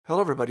Hello,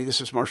 everybody. This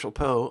is Marshall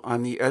Poe.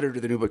 I'm the editor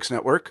of the New Books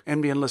Network.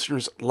 NBN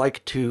listeners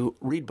like to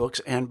read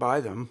books and buy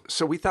them.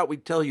 So we thought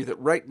we'd tell you that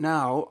right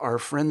now, our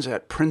friends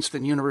at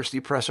Princeton University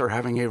Press are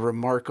having a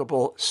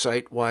remarkable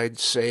site-wide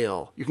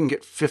sale. You can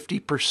get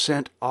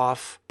 50%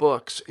 off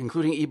books,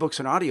 including ebooks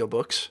and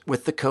audiobooks,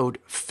 with the code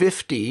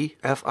 50,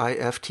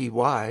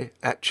 F-I-F-T-Y,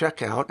 at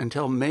checkout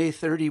until May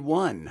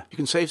 31. You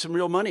can save some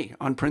real money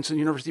on Princeton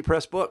University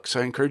Press books.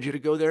 I encourage you to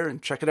go there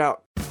and check it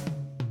out.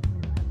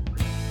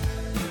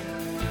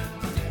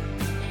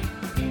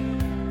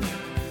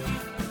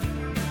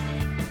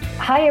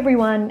 Hi,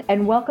 everyone,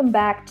 and welcome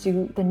back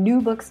to the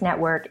New Books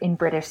Network in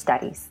British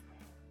Studies.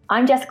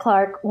 I'm Jess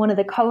Clark, one of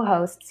the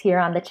co-hosts here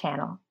on the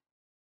channel.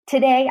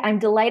 Today, I'm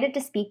delighted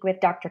to speak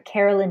with Dr.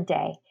 Carolyn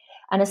Day,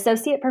 an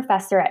associate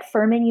professor at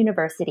Furman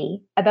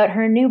University, about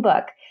her new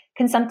book,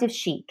 Consumptive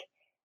Chic,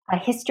 A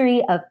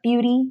History of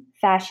Beauty,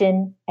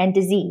 Fashion, and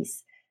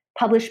Disease,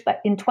 published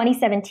in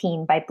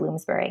 2017 by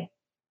Bloomsbury.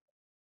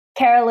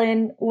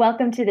 Carolyn,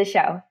 welcome to the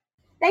show.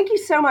 Thank you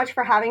so much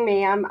for having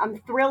me.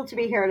 I'm thrilled to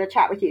be here to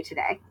chat with you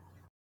today.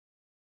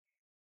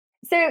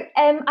 So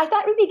I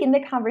thought we'd begin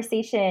the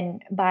conversation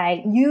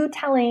by you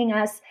telling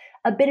us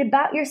a bit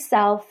about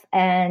yourself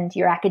and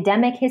your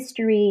academic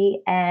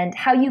history and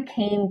how you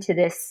came to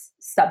this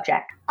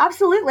subject.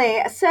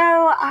 Absolutely. So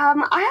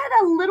I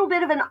had a little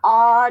bit of an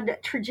odd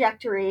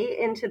trajectory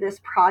into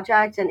this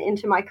project and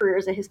into my career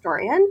as a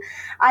historian.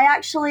 I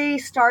actually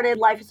started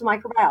life as a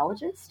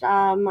microbiologist.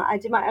 I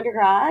did my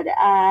undergrad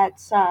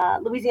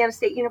at Louisiana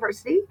State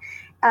University.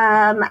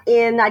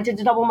 I did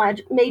a double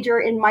major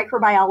in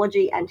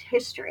microbiology and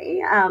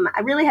history. I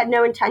really had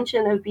no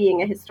intention of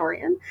being a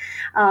historian,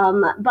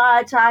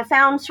 but I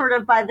found sort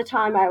of by the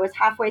time I was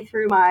halfway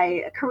through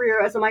my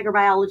career as a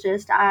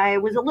microbiologist, I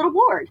was a little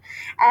bored.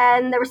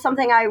 And there was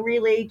something I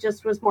really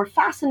just was more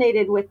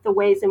fascinated with, the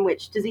ways in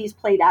which disease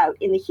played out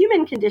in the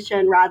human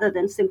condition rather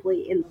than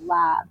simply in the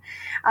lab.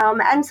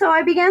 And so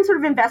I began sort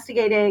of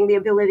investigating the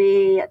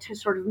ability to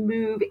sort of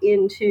move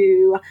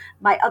into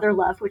my other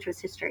love, which was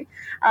history.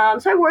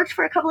 So I worked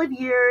for a couple of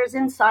years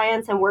in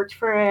science and worked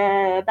for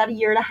about a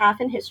year and a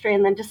half in history,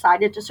 and then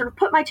decided to sort of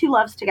put my two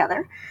loves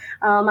together.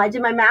 I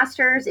did my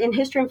master's in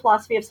history and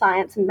philosophy of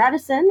science and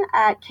medicine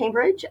at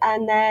Cambridge,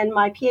 and then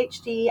my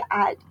PhD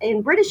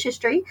in British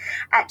history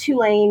at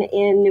Tulane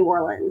in New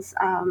Orleans.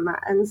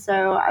 And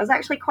so I was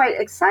actually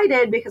quite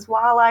excited because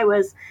while I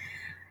was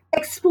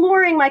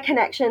exploring my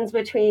connections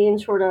between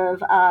sort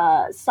of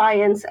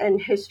science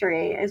and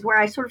history is where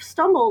I sort of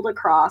stumbled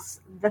across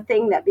the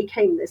thing that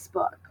became this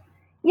book.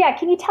 Yeah,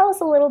 can you tell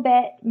us a little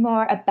bit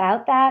more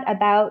about that,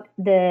 about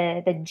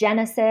the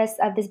genesis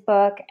of this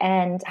book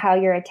and how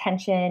your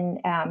attention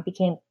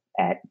became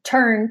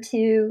turned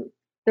to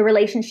the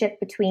relationship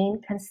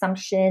between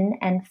consumption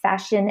and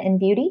fashion and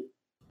beauty?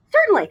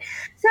 Certainly.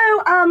 So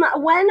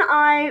when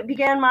I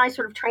began my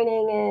sort of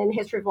training in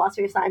history,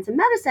 philosophy of science, and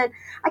medicine,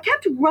 I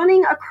kept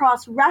running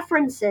across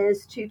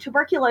references to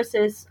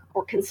tuberculosis,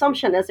 or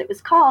consumption as it was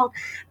called,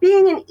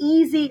 being an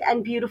easy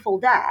and beautiful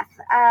death.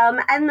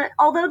 And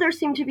although there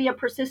seemed to be a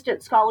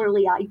persistent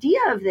scholarly idea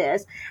of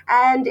this,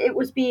 and it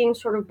was being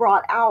sort of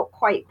brought out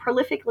quite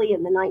prolifically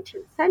in the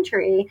 19th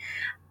century,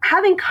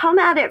 having come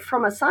at it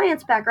from a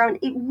science background,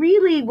 it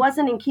really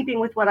wasn't in keeping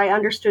with what I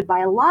understood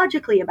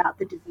biologically about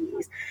the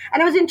disease.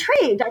 And I was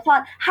intrigued. I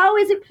thought, how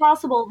is it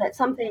possible that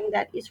something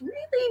that is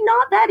really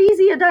not that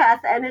easy a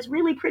death and is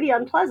really pretty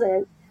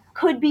unpleasant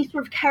could be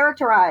sort of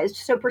characterized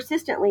so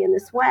persistently in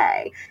this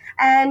way?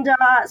 And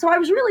so I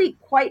was really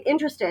quite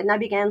interested, and I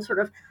began sort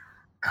of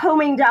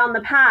combing down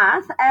the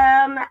path.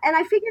 And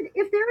I figured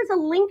if there is a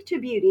link to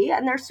beauty,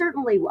 and there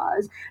certainly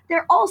was,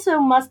 there also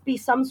must be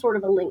some sort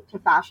of a link to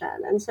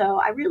fashion. And so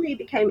I really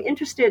became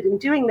interested in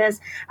doing this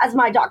as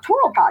my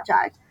doctoral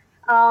project.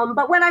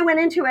 But when I went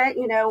into it,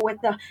 with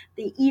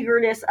the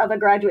eagerness of a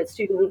graduate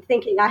student,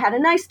 thinking I had a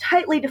nice,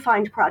 tightly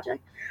defined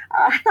project,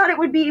 I thought it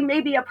would be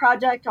maybe a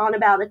project on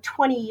about a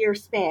 20-year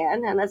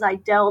span. And as I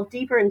delved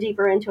deeper and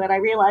deeper into it, I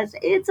realized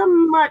it's a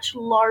much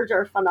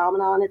larger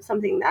phenomenon. It's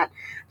something that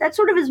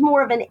sort of is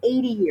more of an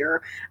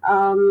 80-year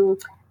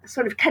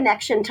sort of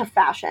connection to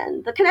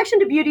fashion. The connection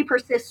to beauty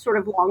persists sort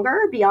of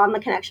longer beyond the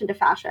connection to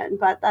fashion,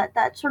 but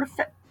that sort of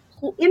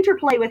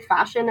interplay with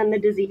fashion and the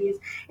disease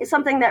is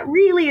something that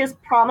really is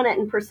prominent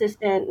and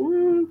persistent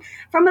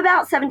from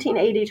about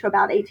 1780 to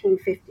about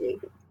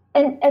 1850.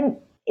 And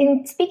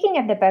in speaking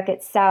of the book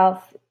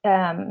itself,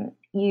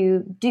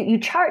 you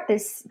chart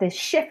this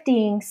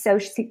shifting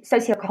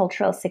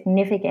sociocultural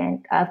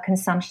significance of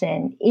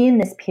consumption in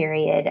this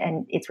period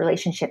and its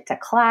relationship to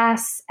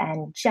class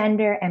and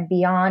gender and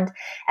beyond.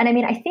 And I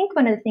mean, I think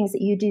one of the things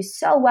that you do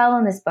so well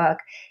in this book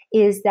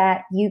is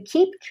that you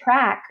keep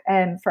track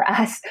for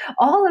us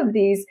all of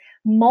these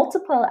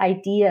multiple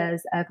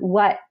ideas of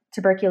what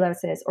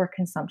tuberculosis or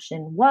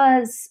consumption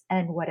was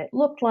and what it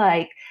looked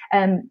like,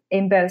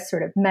 in both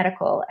sort of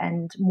medical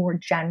and more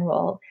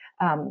general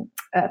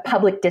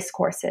public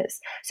discourses.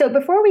 So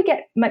before we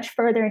get much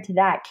further into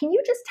that, can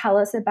you just tell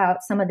us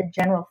about some of the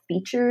general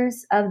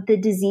features of the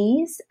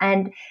disease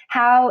and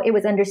how it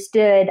was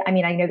understood? I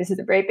mean, I know this is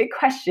a very big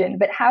question,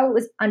 but how it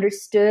was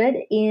understood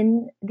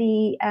in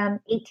the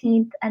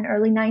 18th and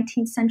early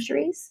 19th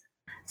centuries?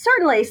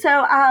 Certainly.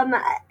 So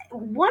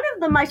one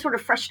of my sort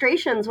of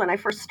frustrations when I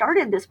first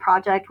started this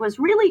project was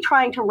really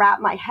trying to wrap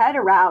my head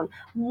around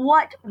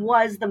what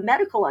was the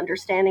medical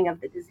understanding of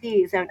the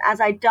disease. And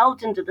as I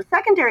delved into the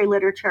secondary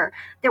literature,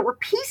 there were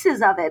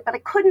pieces of it, but I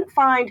couldn't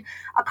find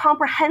a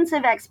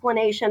comprehensive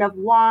explanation of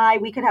why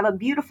we could have a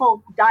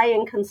beautiful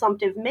dying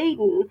consumptive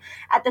maiden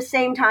at the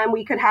same time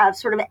we could have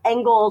sort of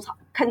Engel's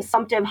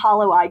consumptive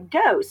hollow-eyed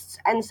ghosts.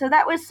 And so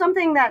that was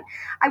something that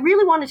I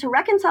really wanted to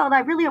reconcile and I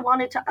really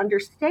wanted to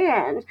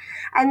understand.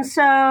 And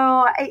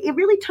so it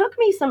really took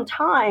me some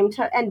time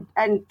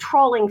and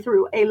trawling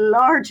through a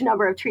large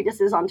number of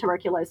treatises on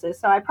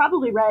tuberculosis. So I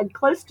probably read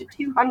close to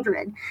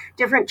 200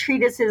 different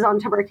treatises on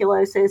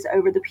tuberculosis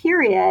over the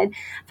period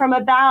from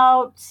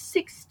about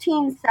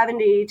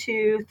 1670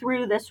 to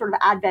through this sort of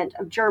advent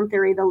of germ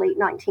theory, the late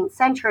 19th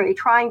century,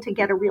 trying to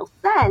get a real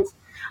sense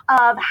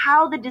of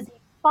how the disease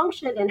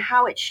functioned and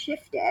how it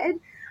shifted,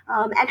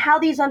 and how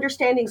these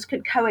understandings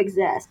could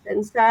coexist.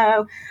 And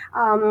so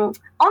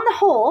on the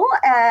whole,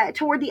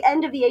 toward the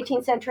end of the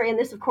 18th century, and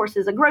this, of course,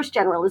 is a gross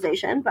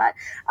generalization, but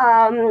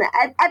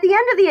at the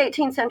end of the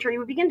 18th century,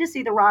 we begin to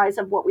see the rise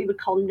of what we would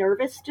call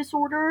nervous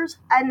disorders.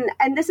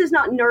 And this is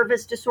not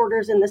nervous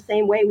disorders in the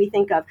same way we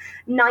think of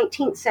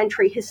 19th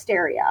century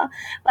hysteria,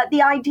 but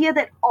the idea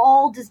that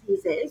all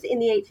diseases in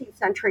the 18th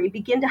century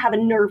begin to have a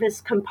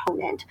nervous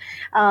component,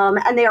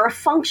 and they are a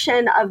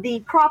function of the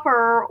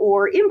proper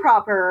or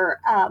improper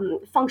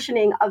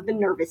functioning of the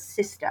nervous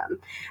system.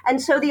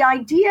 And so the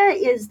idea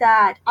is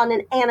that on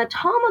an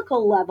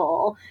anatomical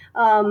level,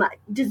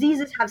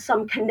 diseases have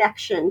some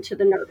connection to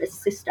the nervous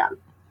system.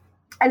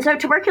 And so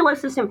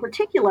tuberculosis in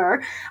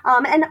particular,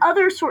 and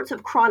other sorts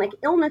of chronic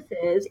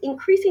illnesses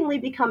increasingly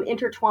become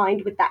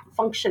intertwined with that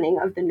functioning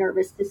of the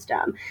nervous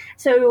system.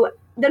 So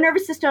the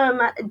nervous system,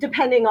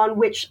 depending on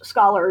which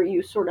scholar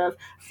you sort of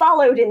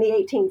followed in the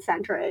 18th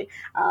century,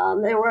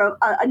 there were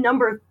a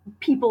number of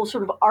people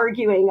sort of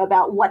arguing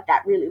about what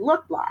that really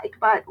looked like.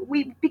 But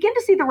we begin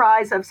to see the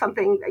rise of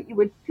something that you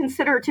would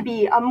consider to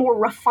be a more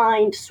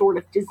refined sort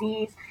of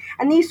disease.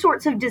 And these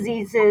sorts of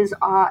diseases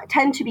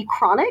tend to be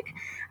chronic.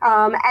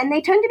 And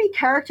they tend to be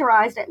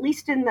characterized, at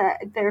least in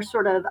their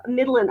sort of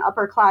middle and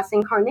upper class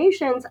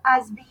incarnations,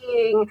 as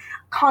being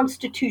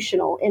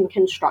constitutional in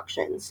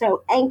construction,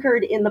 so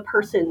anchored in the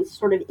person's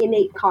sort of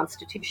innate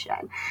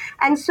constitution.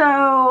 And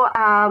so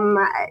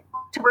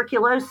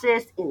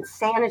tuberculosis,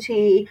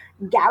 insanity,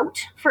 gout,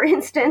 for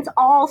instance,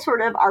 all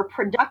sort of are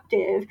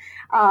productive,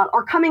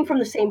 are coming from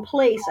the same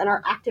place and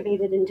are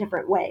activated in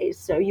different ways.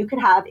 So you could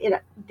have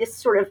this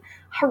sort of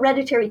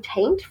hereditary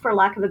taint, for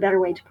lack of a better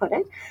way to put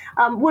it,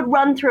 would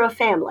run through a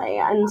family.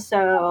 And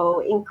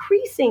so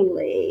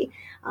increasingly,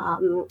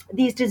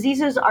 these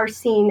diseases are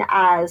seen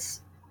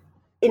as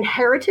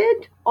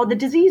inherited, or the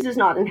disease is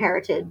not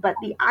inherited, but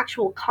the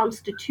actual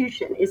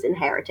constitution is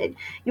inherited.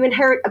 You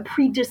inherit a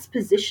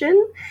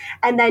predisposition,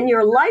 and then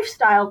your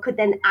lifestyle could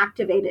then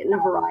activate it in a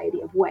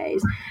variety of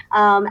ways.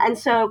 And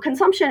so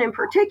consumption in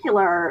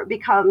particular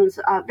becomes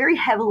very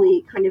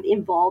heavily kind of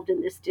involved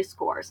in this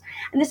discourse.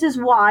 And this is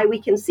why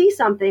we can see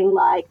something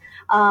like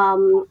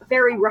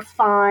very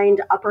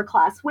refined upper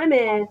class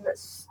women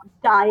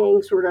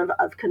dying sort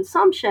of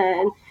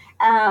consumption.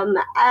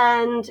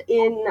 And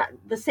in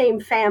the same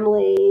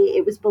family,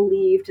 it was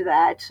believed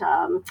that,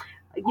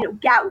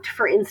 gout,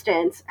 for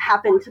instance,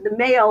 happened to the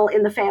male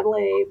in the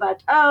family,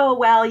 but,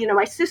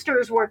 my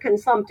sisters were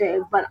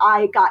consumptive, but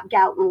I got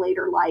gout in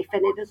later life.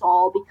 And it is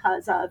all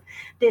because of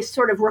this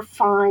sort of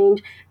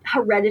refined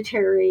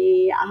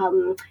hereditary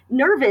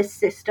nervous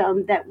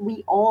system that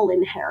we all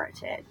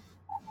inherited.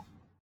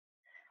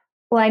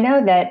 Well, I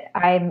know that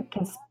I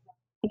can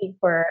speak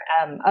for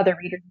other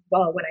readers as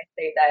well when I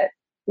say that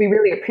we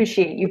really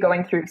appreciate you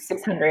going through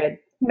 600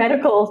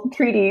 medical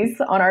treaties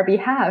on our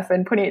behalf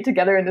and putting it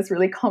together in this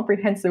really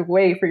comprehensive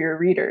way for your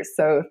readers.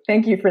 So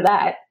thank you for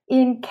that.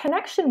 In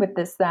connection with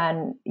this,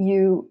 then,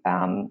 you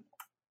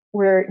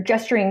were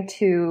gesturing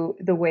to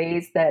the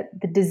ways that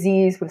the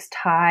disease was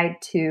tied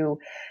to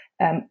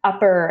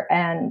upper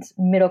and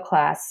middle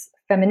class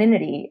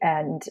femininity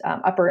and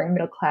upper and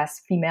middle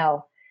class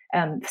female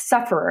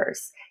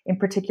sufferers in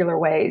particular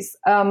ways.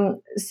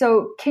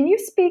 So can you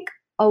speak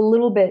a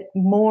little bit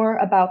more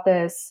about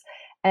this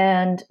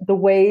and the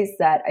ways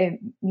that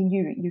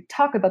you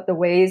talk about the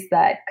ways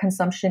that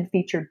consumption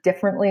featured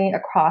differently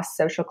across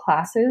social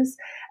classes,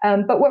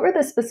 but what were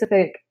the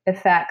specific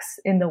effects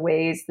in the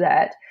ways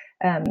that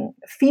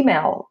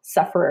female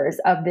sufferers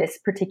of this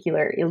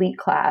particular elite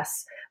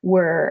class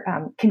were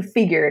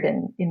configured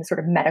in the sort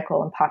of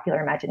medical and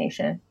popular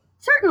imagination?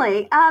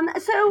 Certainly.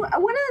 So one of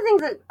the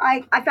things that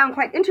I found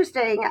quite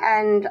interesting,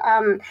 and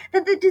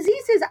that the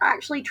disease is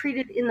actually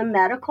treated in the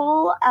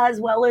medical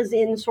as well as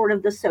in sort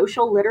of the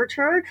social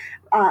literature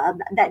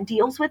that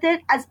deals with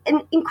it as an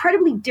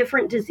incredibly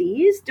different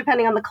disease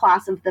depending on the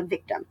class of the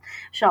victim,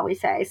 shall we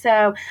say.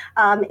 So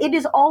it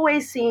is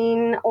always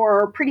seen,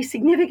 or pretty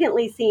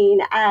significantly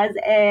seen, as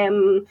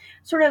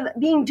sort of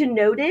being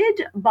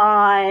denoted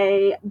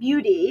by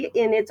beauty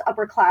in its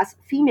upper class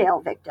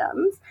female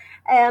victims.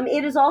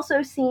 It is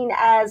also seen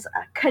as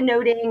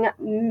connoting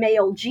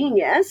male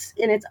genius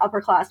in its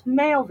upper class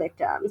male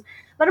victims.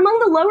 But among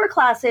the lower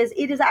classes,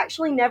 it is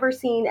actually never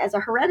seen as a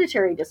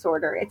hereditary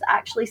disorder. It's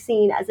actually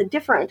seen as a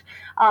different,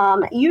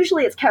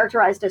 usually it's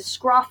characterized as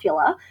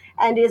scrofula,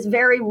 and is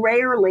very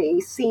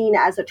rarely seen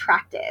as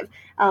attractive.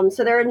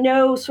 So there are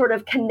no sort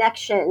of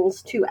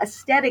connections to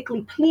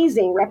aesthetically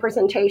pleasing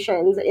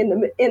representations in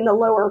the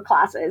lower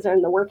classes or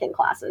in the working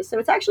classes. So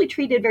it's actually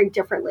treated very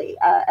differently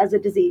as a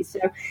disease. So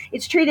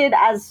it's treated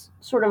as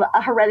sort of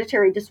a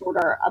hereditary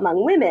disorder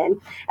among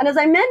women. And as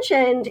I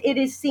mentioned, it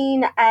is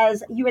seen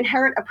as you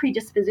inherit a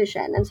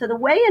predisposition. And so the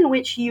way in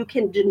which you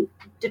can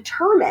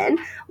determine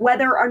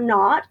whether or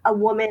not a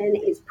woman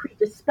is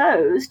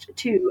predisposed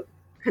to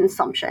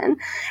consumption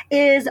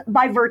is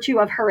by virtue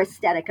of her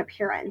aesthetic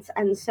appearance.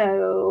 And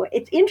so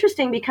it's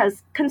interesting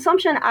because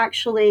consumption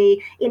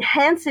actually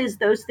enhances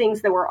those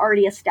things that were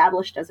already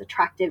established as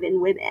attractive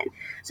in women.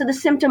 So the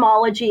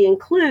symptomology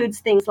includes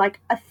things like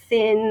a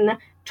thin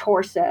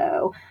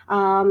torso,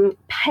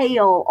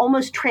 pale,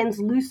 almost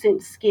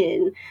translucent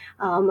skin.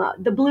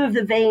 The blue of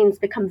the veins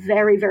become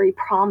very, very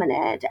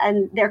prominent,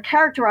 and they're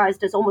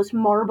characterized as almost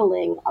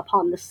marbling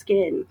upon the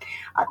skin.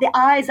 The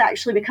eyes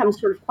actually become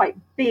sort of quite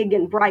big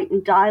and bright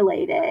and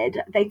dilated.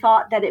 They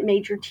thought that it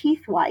made your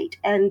teeth white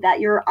and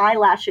that your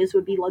eyelashes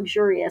would be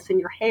luxurious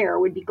and your hair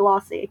would be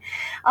glossy.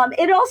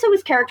 It also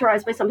was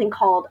characterized by something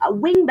called a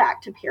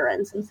wing-backed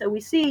appearance. And so we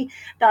see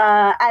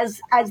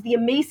as the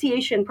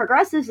emaciation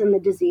progresses in the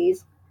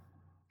disease,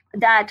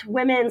 that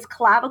women's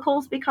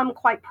clavicles become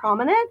quite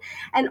prominent,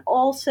 and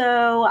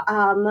also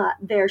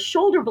their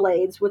shoulder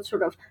blades would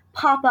sort of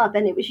pop up.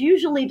 And it was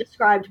usually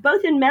described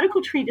both in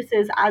medical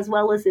treatises as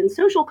well as in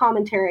social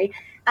commentary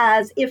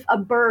as if a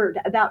bird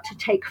about to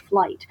take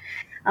flight.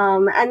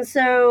 And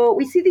so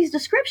we see these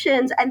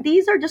descriptions, and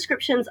these are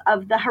descriptions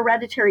of the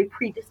hereditary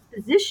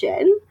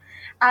predisposition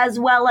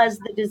as well as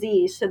the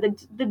disease. So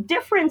the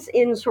difference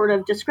in sort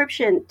of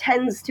description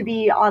tends to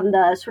be on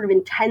the sort of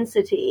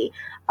intensity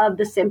of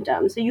the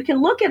symptoms. So you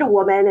can look at a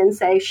woman and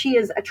say she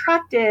is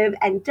attractive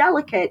and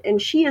delicate, and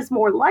she is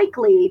more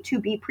likely to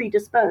be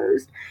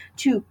predisposed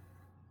to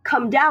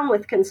come down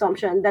with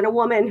consumption than a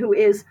woman who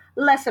is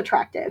less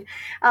attractive.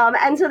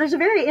 And so there's a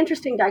very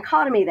interesting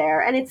dichotomy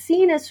there, and it's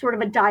seen as sort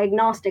of a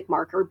diagnostic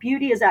marker.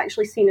 Beauty is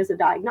actually seen as a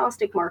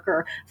diagnostic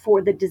marker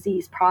for the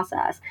disease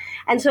process.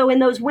 And so in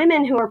those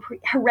women who are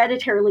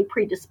hereditarily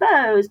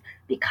predisposed,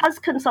 because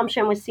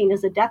consumption was seen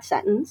as a death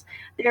sentence,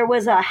 there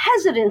was a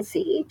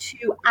hesitancy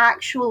to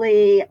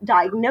actually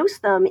diagnose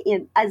them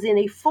as in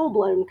a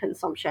full-blown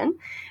consumption,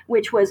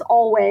 which was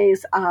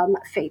always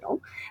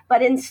fatal.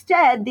 But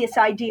instead, this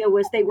idea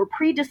was they were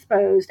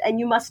predisposed, and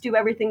you must do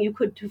everything you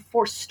could to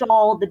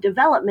forestall the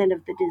development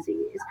of the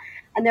disease.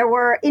 And there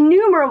were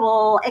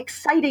innumerable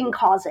exciting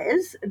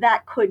causes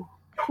that could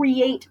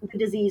create the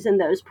disease in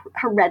those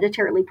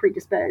hereditarily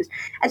predisposed.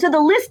 And so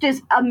the list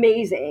is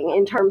amazing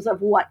in terms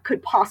of what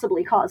could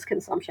possibly cause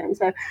consumption.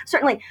 So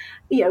certainly,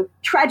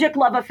 tragic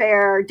love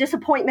affair,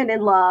 disappointment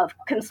in love,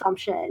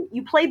 consumption.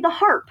 You played the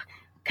harp,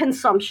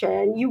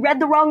 consumption. You read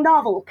the wrong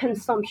novel,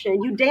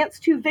 consumption. You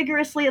danced too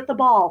vigorously at the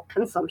ball,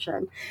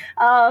 consumption.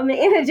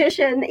 In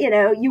addition,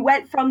 you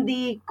went from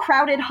the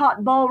crowded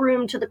hot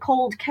ballroom to the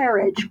cold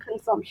carriage,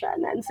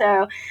 consumption. And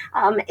so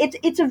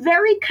it's a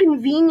very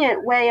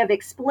convenient way of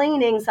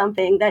explaining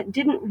something that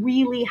didn't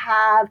really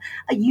have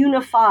a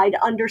unified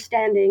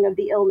understanding of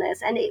the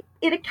illness. And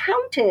it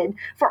accounted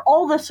for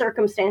all the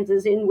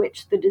circumstances in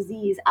which the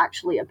disease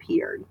actually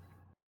appeared.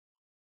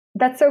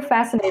 That's so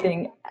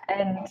fascinating.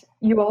 And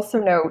you also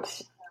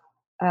note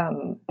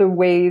the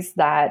ways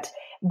that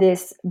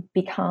this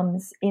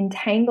becomes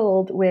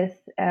entangled with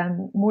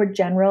more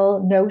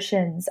general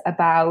notions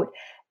about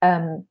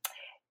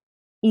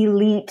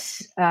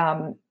illness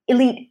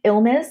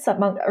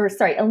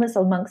illness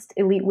amongst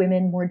elite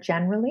women more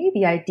generally.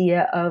 The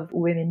idea of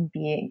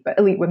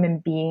elite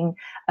women being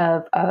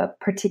of a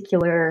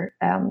particular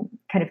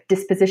kind of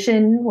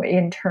disposition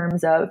in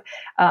terms of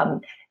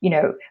kind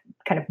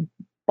of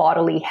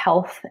bodily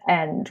health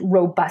and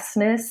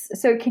robustness.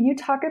 So can you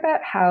talk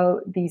about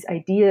how these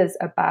ideas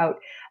about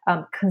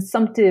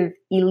consumptive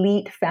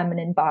elite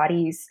feminine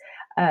bodies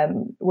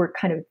were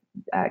kind of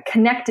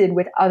connected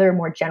with other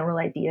more general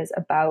ideas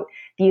about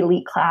the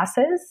elite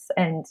classes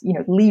and,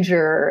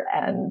 leisure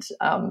and,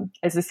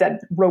 as I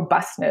said,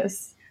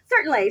 robustness?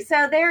 Certainly.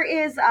 So there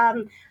is sort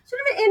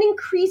of an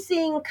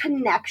increasing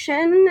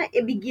connection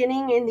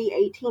beginning in the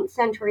 18th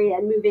century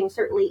and moving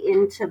certainly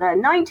into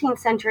the 19th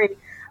century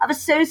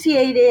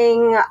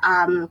associating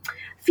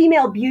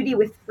female beauty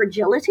with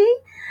fragility.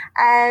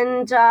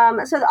 And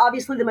so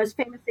obviously the most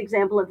famous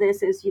example of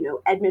this is,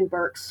 Edmund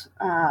Burke's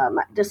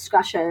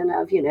discussion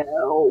of,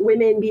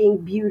 women being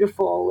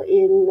beautiful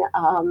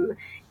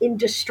in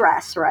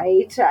distress,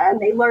 right? And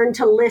they learn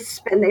to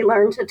lisp and they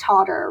learn to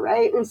totter,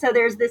 right? And so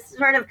there's this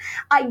sort of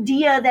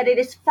idea that it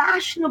is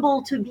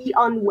fashionable to be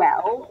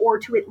unwell or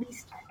to at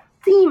least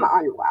seem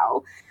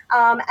unwell.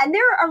 And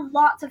there are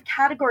lots of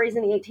categories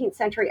in the 18th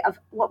century of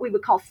what we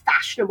would call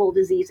fashionable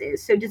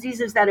diseases. So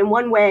diseases that in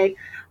one way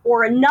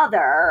or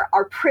another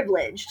are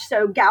privileged.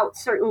 So gout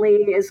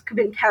certainly has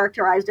been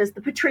characterized as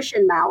the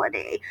patrician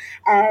malady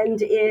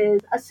and is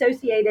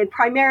associated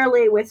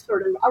primarily with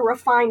sort of a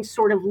refined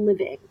sort of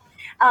living.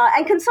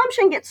 And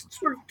consumption gets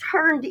sort of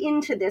turned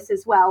into this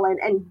as well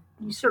and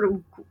sort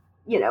of,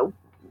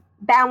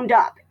 bound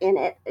up in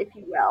it, if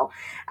you will,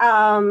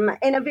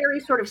 in a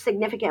very sort of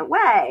significant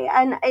way.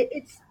 And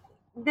it's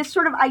this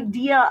sort of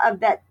idea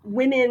of that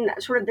women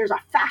there's a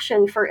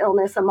fashion for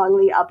illness among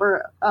the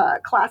upper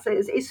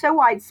classes is so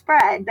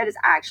widespread that it's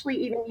actually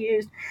even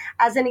used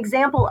as an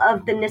example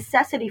of the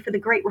necessity for the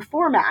Great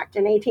Reform Act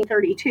in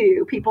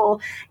 1832.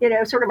 People,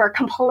 sort of are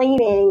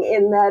complaining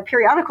in the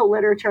periodical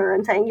literature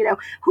and saying,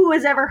 who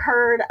has ever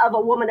heard of a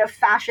woman of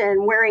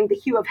fashion wearing the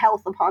hue of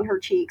health upon her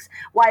cheeks?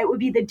 Why, it would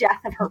be the death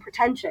of her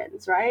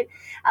pretensions, right?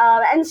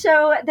 And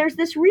so there's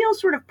this real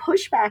sort of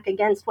pushback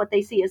against what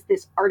they see as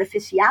this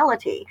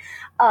artificiality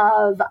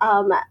of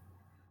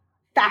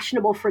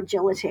fashionable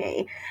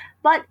fragility.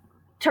 But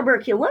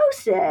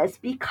tuberculosis,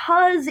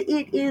 because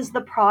it is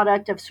the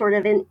product of sort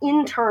of an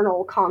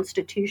internal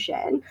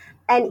constitution,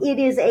 and it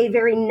is a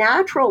very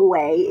natural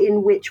way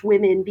in which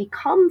women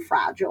become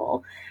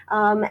fragile,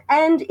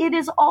 and it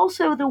is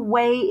also the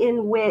way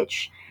in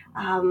which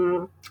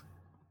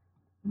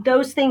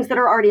those things that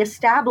are already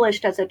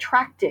established as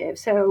attractive,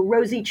 so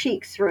rosy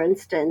cheeks, for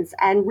instance,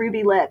 and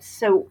ruby lips.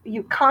 So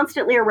you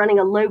constantly are running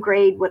a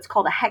low-grade, what's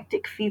called a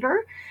hectic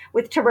fever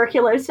with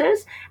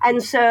tuberculosis.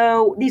 And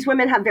so these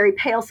women have very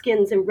pale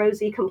skins and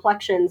rosy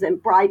complexions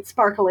and bright,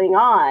 sparkling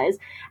eyes.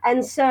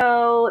 And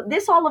so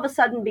this all of a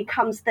sudden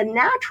becomes the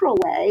natural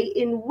way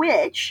in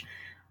which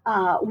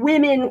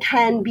women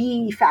can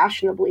be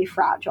fashionably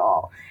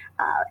fragile.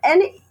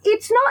 And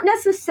it's not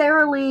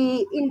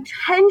necessarily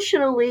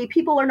intentionally,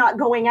 people are not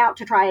going out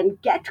to try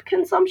and get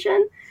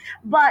consumption,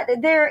 but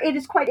it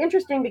is quite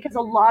interesting because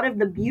a lot of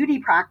the beauty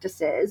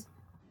practices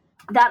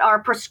that are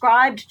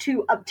prescribed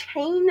to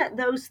obtain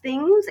those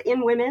things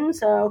in women.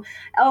 So,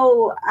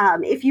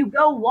 if you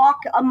go walk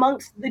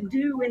amongst the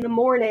dew in the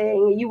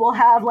morning, you will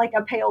have like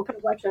a pale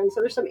complexion. So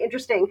there's some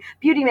interesting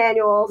beauty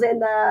manuals in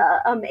the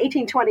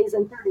 1820s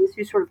and 30s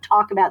who sort of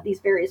talk about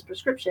these various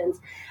prescriptions.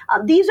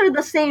 These are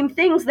the same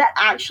things that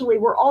actually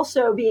were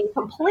also being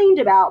complained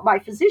about by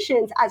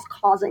physicians as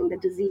causing the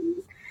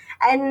disease.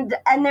 And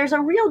there's a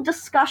real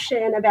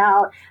discussion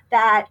about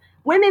that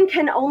women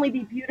can only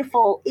be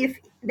beautiful if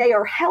they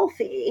are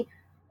healthy,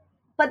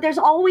 but there's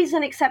always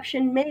an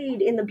exception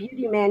made in the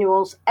beauty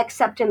manuals,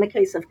 except in the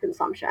case of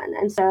consumption.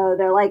 And so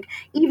they're like,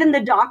 even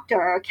the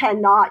doctor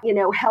cannot,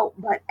 help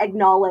but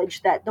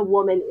acknowledge that the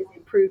woman is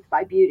improved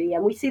by beauty.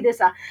 And we see this.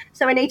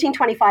 So in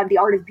 1825, The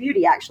Art of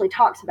Beauty actually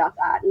talks about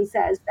that and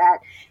says that,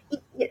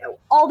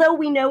 although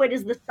we know it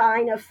is the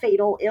sign of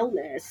fatal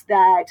illness,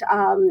 that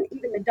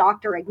even the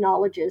doctor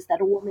acknowledges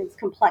that a woman's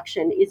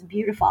complexion is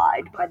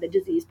beautified by the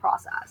disease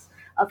process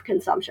of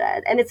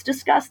consumption. And it's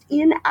discussed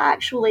in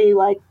actually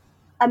like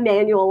a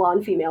manual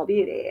on female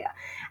beauty.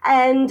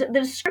 And the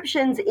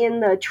descriptions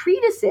in the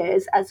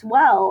treatises as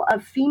well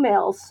of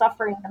females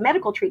suffering, the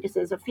medical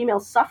treatises of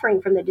females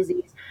suffering from the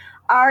disease,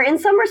 are in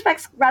some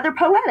respects rather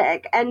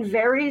poetic and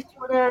very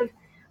sort of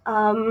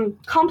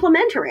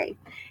complimentary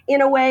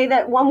in a way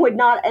that one would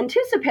not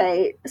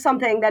anticipate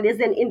something that is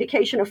an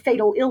indication of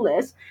fatal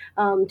illness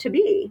to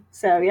be.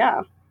 So,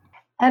 yeah.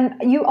 And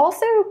you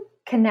also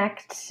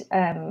connect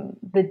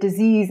the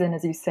disease and,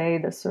 as you say,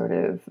 the sort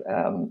of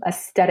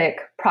aesthetic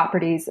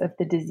properties of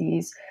the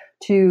disease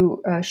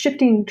to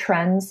shifting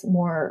trends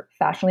more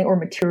fashionably, or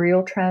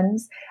material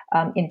trends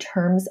in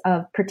terms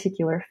of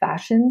particular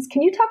fashions.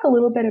 Can you talk a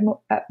little bit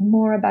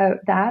more about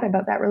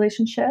that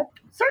relationship?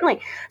 Certainly.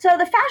 So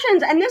the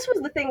fashions, and this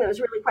was the thing that was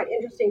really quite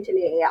interesting to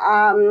me.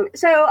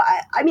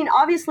 I mean,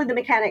 obviously the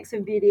mechanics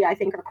of beauty, I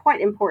think, are quite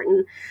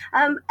important.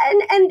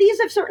 And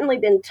these have certainly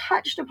been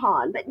touched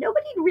upon, but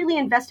nobody really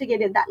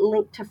investigated that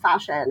link to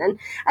fashion. And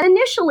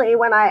initially,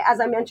 as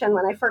I mentioned,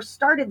 when I first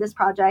started this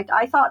project,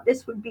 I thought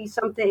this would be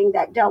something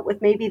that dealt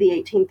with maybe the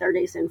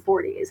 1830s and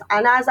 40s.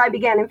 And as I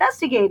began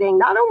investigating,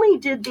 not only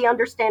did the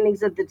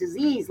understandings of the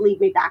disease lead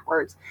me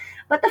backwards,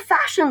 but the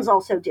fashions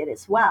also did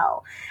as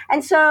well.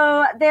 And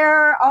so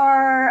there's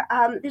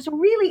a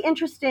really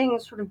interesting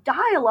sort of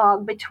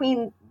dialogue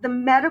between the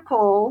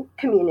medical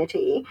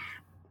community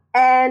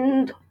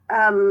and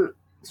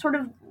sort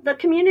of the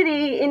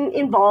community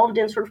involved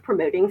in sort of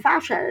promoting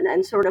fashion,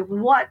 and sort of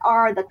what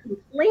are the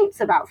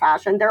complaints about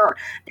fashion. There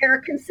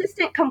are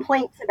consistent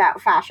complaints about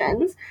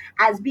fashions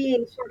as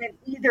being sort of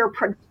either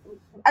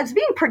as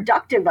being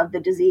productive of the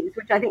disease,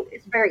 which I think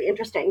is very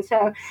interesting.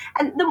 So,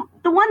 and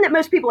the one that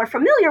most people are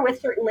familiar with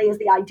certainly is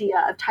the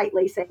idea of tight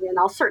lacing, and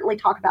I'll certainly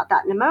talk about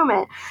that in a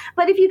moment.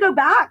 But if you go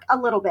back a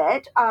little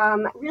bit,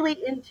 really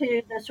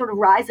into the sort of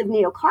rise of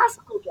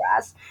neoclassical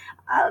dress,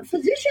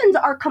 physicians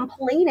are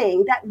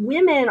complaining that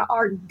women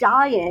are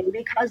dying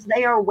because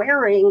they are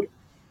wearing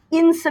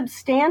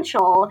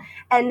insubstantial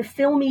and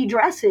filmy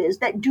dresses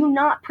that do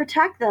not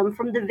protect them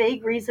from the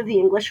vagaries of the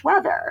English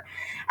weather.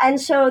 And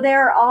so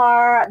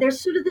there's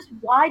sort of this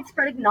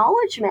widespread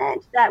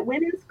acknowledgement that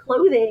women's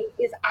clothing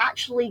is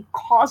actually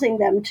causing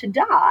them to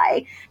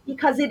die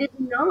because it is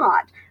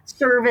not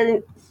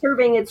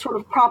serving its sort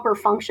of proper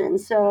function,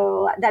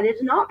 so that it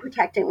is not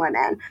protecting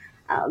women.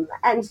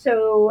 And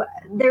so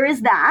there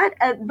is that,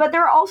 but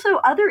there are also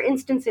other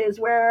instances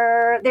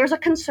where there's a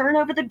concern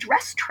over the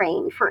dress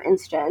train, for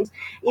instance,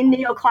 in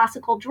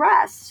neoclassical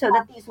dress, so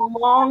that these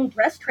long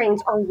dress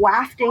trains are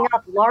wafting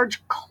up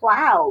large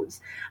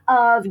clouds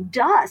of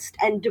dust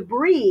and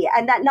debris,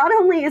 and that not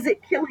only is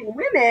it killing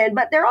women,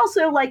 but they're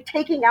also like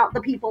taking out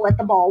the people at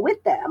the ball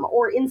with them,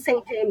 or in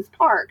St. James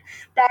Park,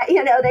 that,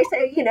 they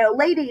say,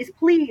 ladies,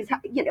 please,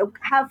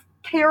 have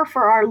care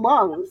for our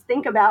lungs.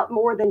 Think about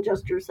more than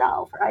just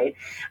yourself, right?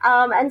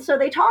 And so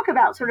they talk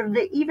about sort of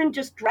even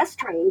just dress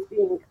trains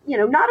being,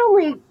 not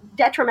only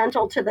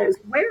detrimental to those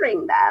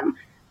wearing them,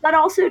 but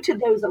also to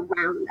those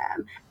around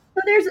them.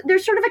 So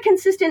there's sort of a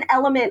consistent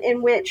element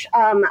in which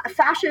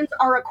fashions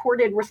are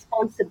accorded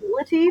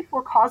responsibility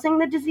for causing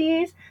the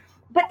disease.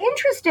 But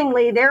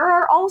interestingly, there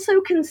are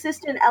also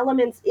consistent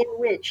elements in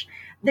which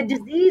the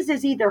disease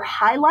is either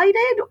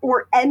highlighted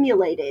or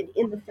emulated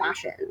in the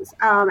fashions.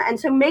 And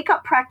so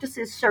makeup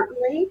practices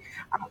certainly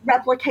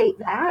replicate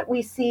that.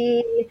 We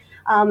see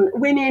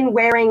women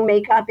wearing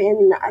makeup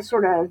in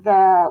sort of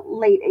the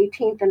late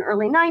 18th and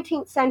early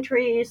 19th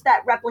centuries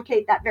that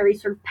replicate that very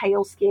sort of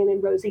pale skin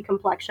and rosy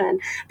complexion.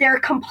 There are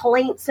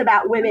complaints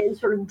about women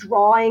sort of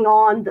drawing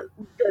on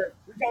the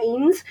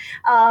veins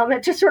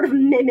to sort of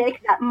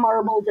mimic that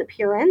marbled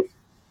appearance.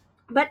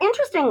 But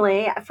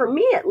interestingly, for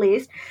me at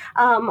least,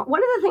 one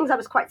of the things I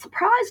was quite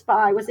surprised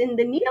by was in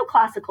the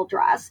neoclassical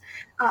dress,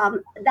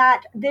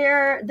 that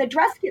the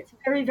dress gets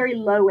very, very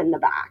low in the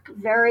back,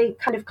 very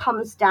kind of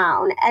comes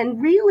down,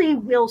 and really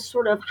will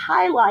sort of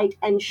highlight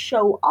and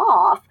show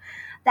off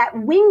that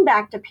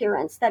wing-backed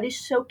appearance that is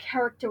so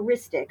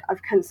characteristic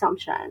of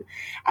consumption.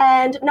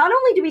 And not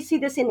only do we see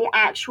this in the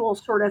actual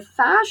sort of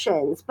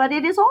fashions, but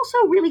it is also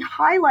really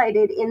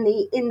highlighted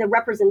in the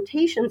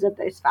representations of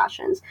those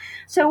fashions.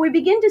 So we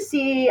begin to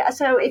see,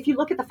 so if you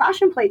look at the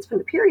fashion plates from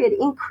the period,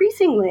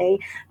 increasingly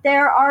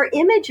there are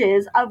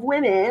images of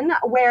women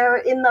where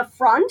in the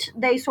front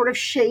they sort of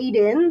shade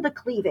in the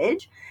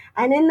cleavage,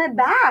 and in the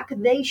back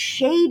they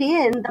shade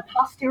in the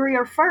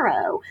posterior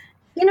furrow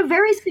in a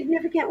very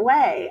significant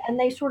way, and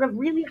they sort of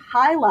really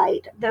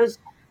highlight those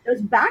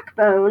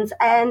backbones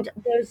and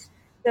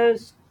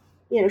those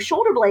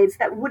shoulder blades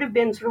that would have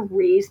been sort of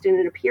raised in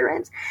an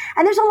appearance.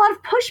 And there's a lot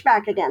of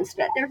pushback against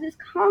it. There's this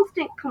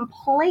constant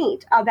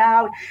complaint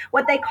about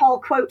what they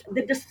call, quote,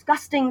 the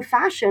disgusting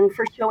fashion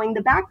for showing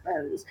the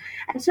backbones.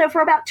 And so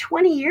for about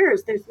 20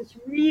 years, there's this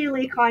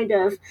really kind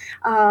of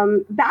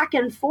back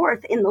and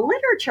forth in the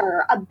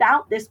literature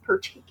about this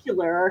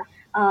particular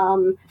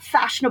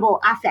fashionable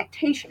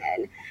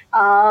affectation.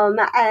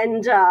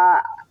 And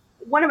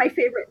one of my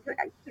favorite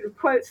sort of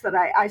quotes that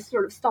I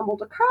sort of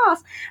stumbled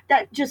across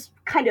that just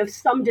kind of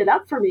summed it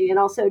up for me, and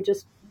also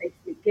just makes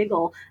me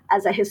giggle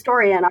as a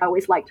historian. I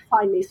always like to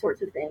find these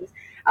sorts of things.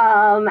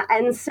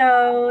 And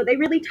so they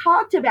really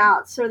talked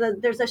about sort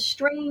of there's a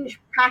strange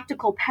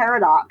practical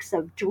paradox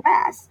of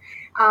dress,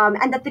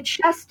 and that the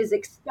chest is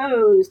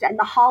exposed and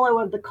the hollow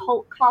of the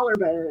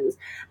collarbones,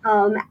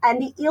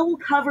 and the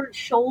ill-covered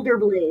shoulder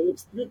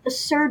blades that the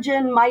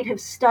surgeon might have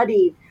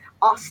studied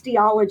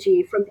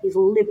osteology from these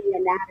living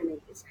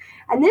anatomies.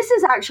 And this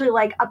is actually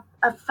like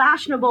a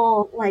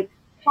fashionable, like,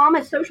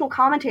 social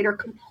commentator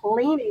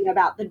complaining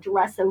about the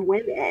dress of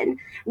women,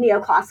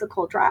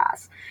 neoclassical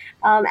dress.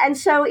 And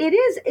so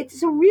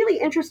it's a really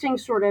interesting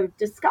sort of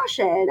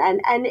discussion,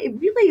 and it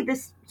really,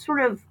 this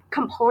sort of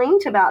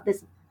complaint about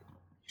this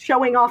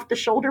showing off the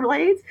shoulder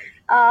blades,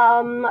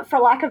 for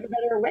lack of a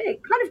better way,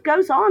 kind of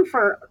goes on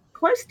for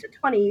close to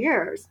 20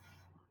 years.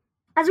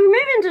 As we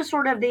move into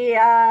sort of the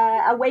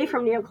away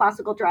from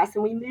neoclassical dress,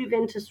 and we move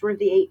into sort of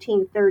the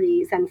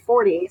 1830s and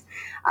 40s,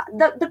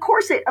 the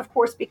corset, of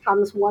course,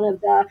 becomes one of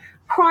the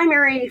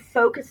primary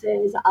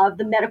focuses of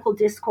the medical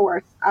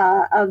discourse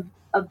of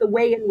the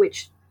way in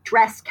which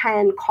dress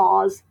can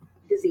cause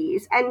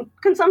disease. And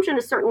consumption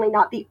is certainly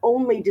not the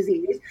only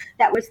disease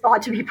that was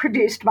thought to be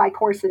produced by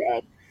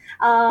corseting.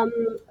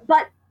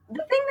 But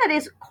the thing that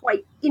is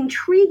quite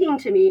intriguing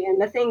to me,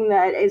 and the thing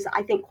that is,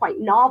 I think,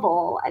 quite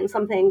novel, and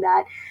something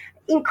that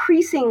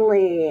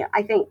increasingly,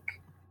 I think,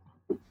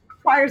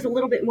 requires a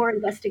little bit more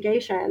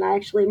investigation. I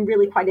actually am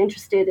really quite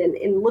interested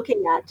in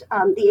looking at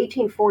the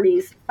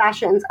 1840s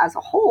fashions as a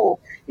whole,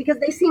 because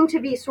they seem to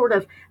be sort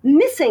of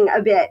missing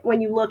a bit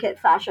when you look at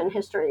fashion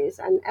histories.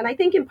 And I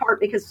think in part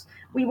because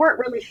we weren't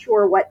really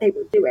sure what they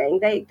were doing.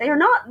 They are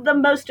not the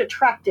most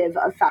attractive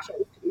of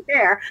fashions, to be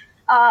fair.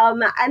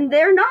 And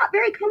they're not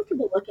very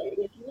comfortable looking.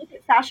 If you look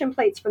at fashion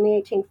plates from the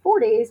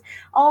 1840s,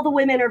 all the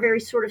women are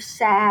very sort of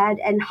sad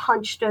and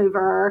hunched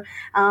over,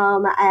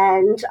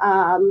 and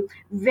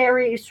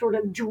very sort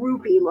of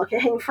droopy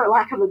looking, for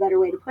lack of a better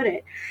way to put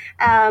it.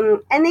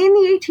 And in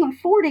the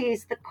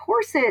 1840s, the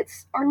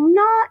corsets are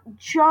not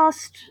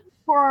just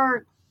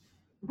for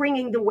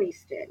bringing the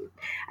waist in.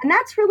 And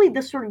that's really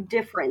the sort of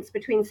difference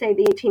between, say,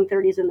 the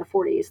 1830s and the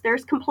 40s.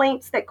 There's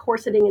complaints that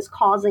corseting is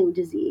causing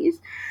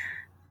disease,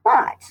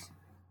 but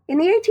in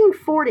the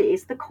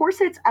 1840s, the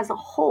corsets as a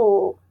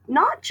whole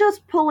not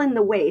just pull in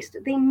the waist,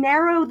 they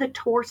narrow the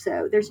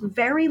torso. There's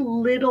very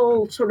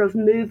little sort of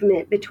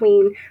movement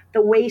between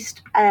the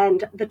waist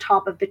and the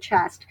top of the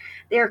chest.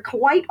 They're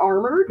quite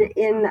armored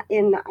in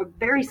a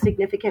very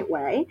significant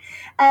way.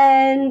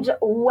 And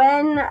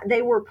when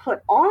they were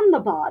put on the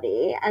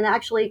body, and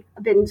actually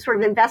been sort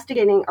of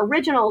investigating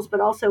originals, but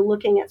also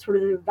looking at sort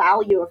of the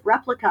value of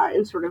replica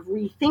and sort of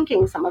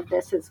rethinking some of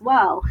this as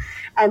well,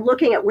 and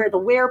looking at where the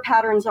wear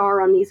patterns are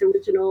on these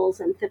originals,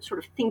 and sort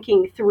of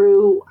thinking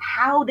through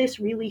how this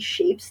really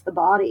shapes the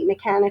body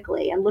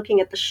mechanically, and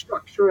looking at the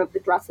structure of the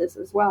dresses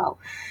as well.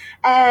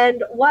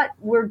 And what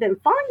we've been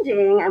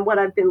finding and what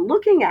I've been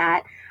looking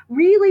at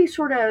really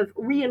sort of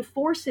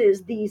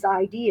reinforces these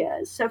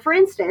ideas. So for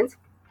instance,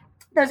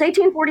 those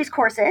 1840s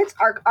corsets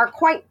are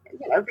quite,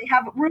 they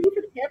have room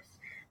for the hips.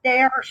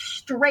 They are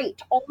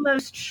straight,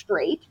 almost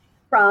straight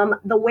from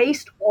the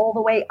waist all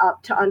the way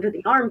up to under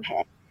the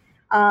armpit.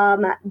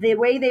 The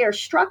way they are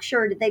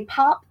structured, they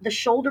pop the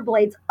shoulder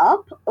blades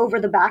up over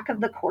the back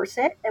of the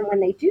corset. And when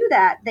they do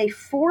that, they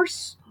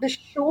force the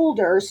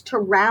shoulders to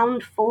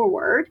round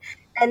forward,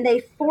 and they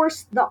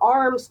force the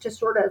arms to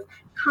sort of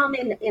come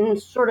in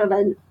sort of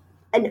an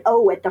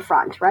O at the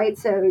front, right?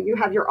 So you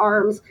have your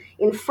arms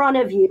in front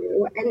of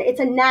you, and it's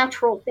a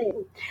natural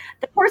thing.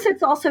 The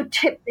corsets also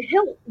tip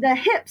the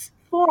hips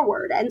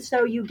forward, and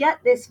so you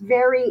get this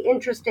very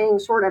interesting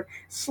sort of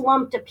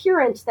slumped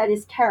appearance that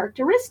is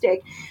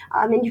characteristic,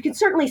 and you can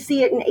certainly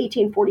see it in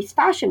 1840s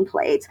fashion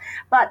plates,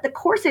 but the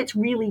corsets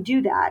really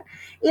do that.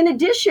 In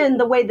addition,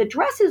 the way the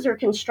dresses are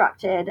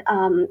constructed,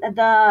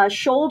 the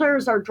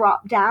shoulders are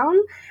dropped down,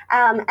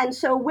 and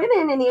so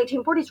women in the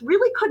 1840s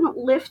really couldn't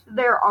lift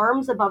their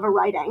arms above a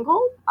right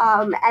angle,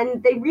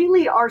 and they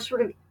really are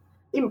sort of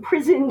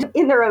imprisoned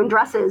in their own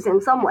dresses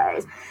in some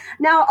ways.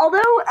 Now,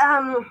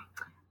 although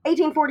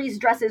 1840s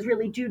dresses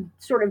really do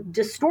sort of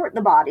distort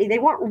the body, they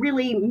weren't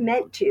really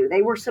meant to.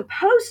 They were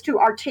supposed to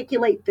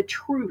articulate the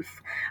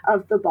truth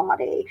of the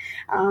body.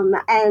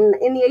 And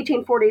in the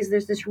 1840s,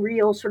 there's this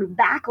real sort of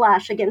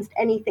backlash against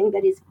anything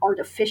that is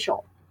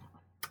artificial.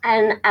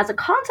 And as a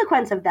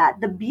consequence of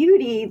that, the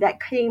beauty that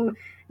came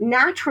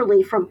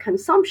naturally from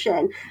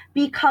consumption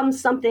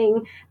becomes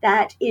something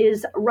that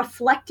is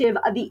reflective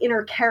of the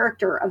inner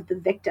character of the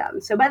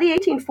victim. So by the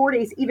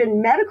 1840s,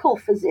 even medical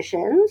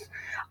physicians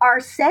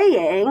are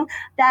saying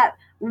that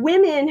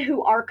women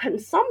who are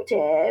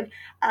consumptive,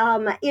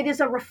 it is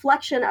a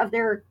reflection of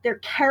their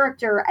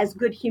character as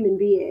good human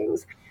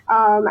beings.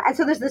 And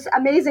so there's this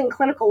amazing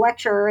clinical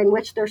lecture in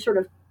which they're sort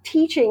of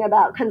teaching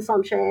about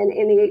consumption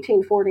in the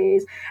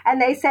 1840s.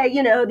 And they say,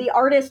 the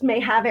artist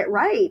may have it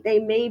right. They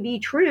may be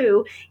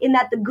true in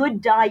that the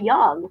good die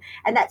young,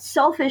 and that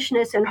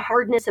selfishness and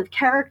hardness of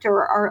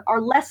character are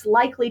less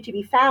likely to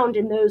be found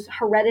in those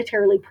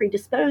hereditarily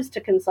predisposed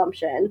to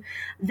consumption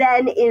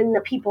than in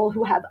the people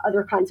who have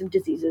other kinds of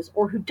diseases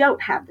or who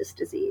don't have this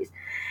disease.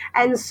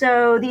 And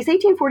so these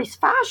 1840s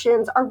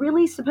fashions are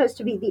really supposed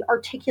to be the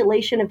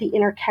articulation of the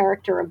inner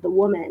character of the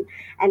woman.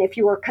 And if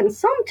you are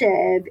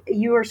consumptive,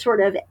 you are sort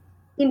of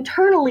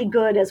internally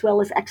good as well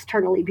as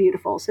externally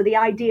beautiful. So the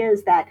idea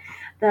is that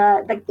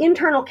the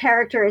internal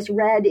character is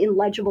read in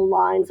legible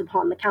lines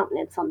upon the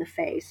countenance on the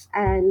face.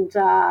 And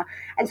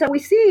so we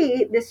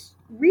see this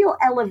real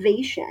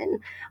elevation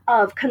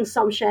of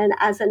consumption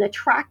as an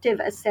attractive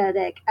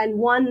aesthetic, and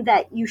one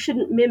that you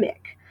shouldn't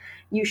mimic.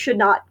 You should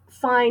not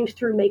find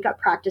through makeup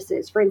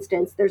practices. For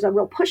instance, there's a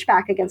real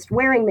pushback against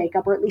wearing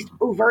makeup, or at least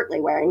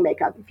overtly wearing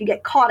makeup. If you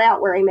get caught out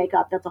wearing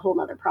makeup, that's a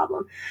whole other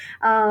problem.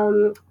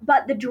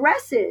 But the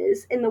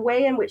dresses, in the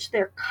way in which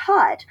they're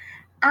cut,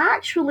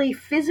 actually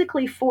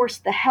physically force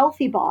the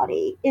healthy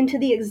body into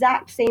the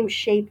exact same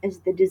shape as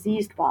the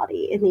diseased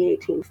body in the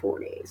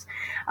 1840s,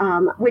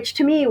 which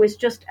to me was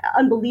just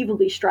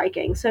unbelievably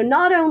striking. So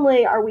not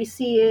only are we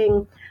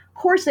seeing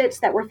corsets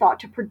that were thought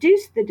to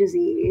produce the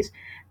disease,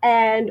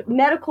 and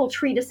medical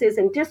treatises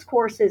and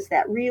discourses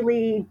that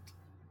really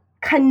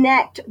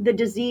connect the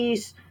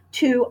disease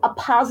to a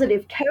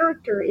positive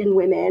character in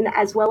women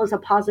as well as a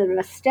positive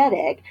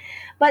aesthetic,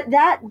 but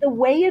that the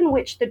way in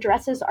which the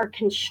dresses are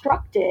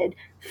constructed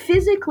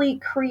physically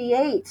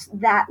creates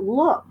that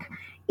look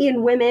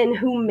in women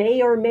who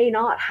may or may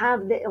not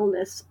have the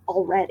illness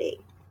already.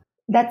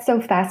 That's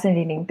so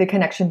fascinating, the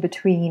connection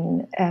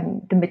between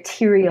the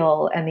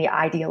material and the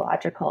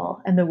ideological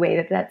and the way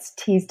that that's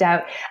teased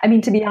out. I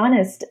mean, to be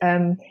honest,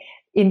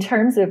 in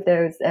terms of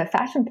those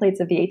fashion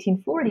plates of the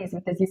 1840s,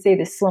 with, as you say,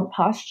 this slump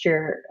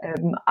posture,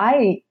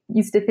 I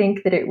used to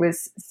think that it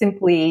was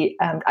simply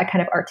a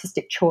kind of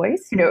artistic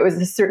choice. You know, it was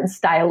a certain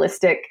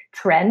stylistic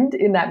trend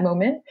in that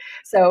moment.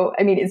 So,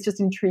 I mean, it's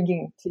just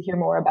intriguing to hear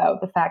more about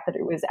the fact that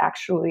it was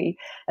actually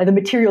the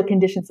material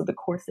conditions of the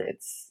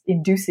corsets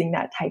inducing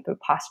that type of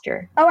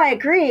posture. Oh, I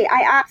agree.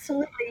 I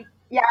absolutely,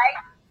 yeah,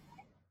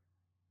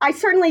 I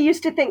certainly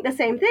used to think the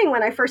same thing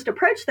when I first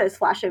approached those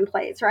fashion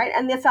plates, right?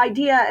 And this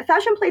idea,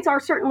 fashion plates are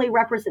certainly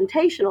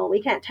representational.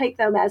 We can't take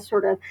them as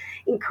sort of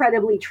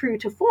incredibly true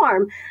to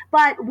form.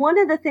 But one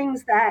of the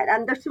things that,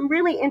 and there's some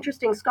really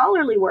interesting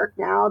scholarly work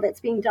now that's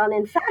being done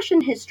in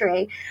fashion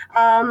history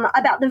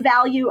about the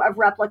value of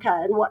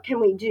replica and what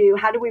can we do?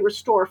 How do we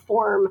restore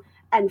form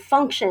and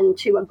function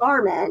to a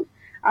garment?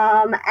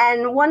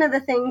 And one of the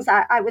things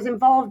I was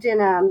involved in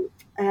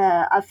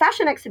a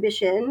fashion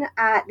exhibition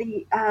at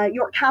the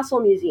York Castle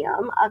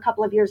Museum a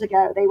couple of years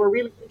ago. They were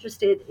really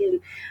interested in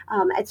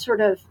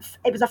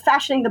it was a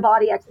fashioning the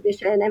body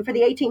exhibition. And for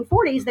the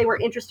 1840s, they were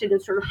interested in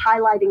sort of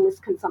highlighting this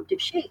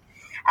consumptive shape.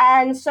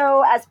 And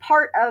so as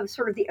part of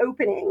sort of the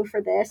opening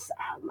for this,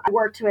 I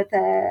worked with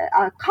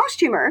a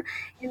costumer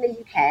in the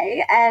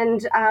UK,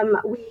 and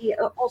we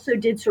also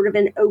did sort of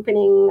an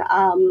opening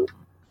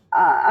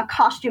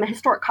a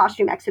historic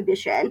costume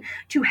exhibition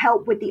to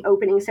help with the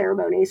opening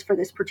ceremonies for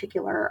this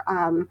particular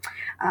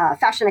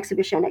fashion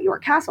exhibition at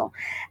York Castle.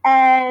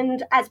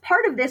 And as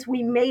part of this,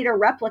 we made a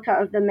replica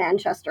of the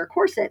Manchester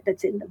corset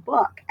that's in the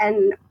book.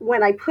 And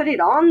when I put it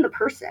on the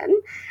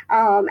person,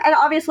 and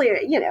obviously,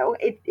 you know,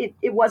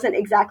 it wasn't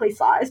exactly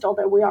sized,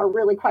 although we are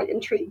really quite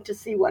intrigued to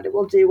see what it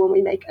will do when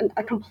we make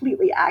a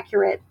completely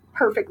accurate,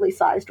 perfectly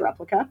sized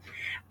replica.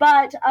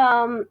 But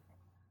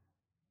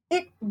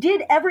it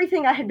did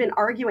everything I had been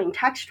arguing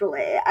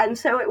textually. And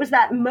so it was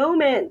that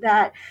moment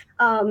that,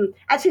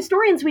 as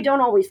historians, we don't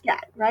always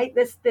get, right?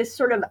 This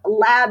sort of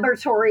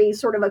laboratory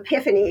sort of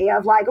epiphany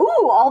of like,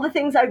 ooh, all the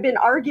things I've been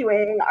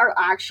arguing are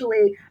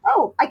actually,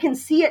 oh, I can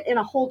see it in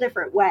a whole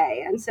different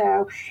way. And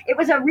so it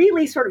was a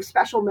really sort of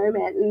special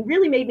moment and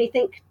really made me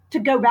think to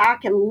go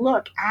back and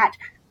look at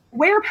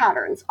wear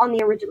patterns on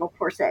the original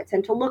corsets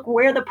and to look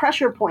where the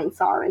pressure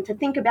points are and to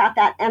think about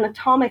that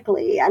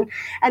anatomically.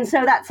 And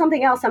so that's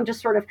something else I'm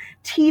just sort of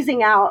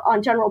teasing out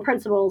on general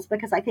principles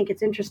because I think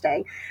it's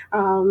interesting.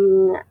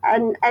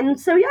 And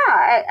so, yeah,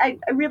 I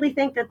really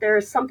think that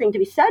there's something to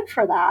be said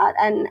for that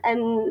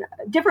and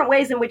different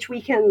ways in which we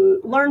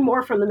can learn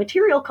more from the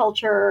material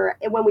culture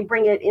when we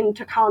bring it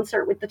into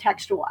concert with the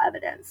textual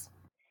evidence.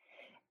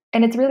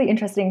 And it's really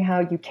interesting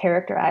how you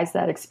characterize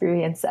that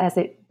experience as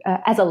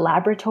a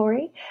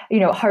laboratory,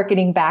 you know,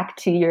 hearkening back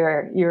to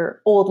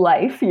your old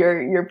life,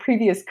 your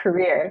previous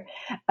career.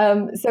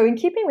 So in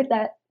keeping with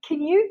that,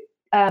 can you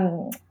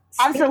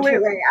absolutely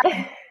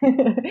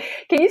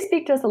can you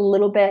speak to us a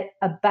little bit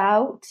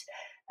about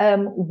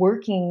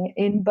working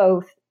in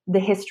both the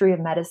history of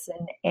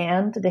medicine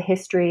and the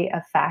history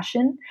of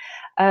fashion?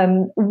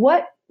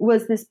 What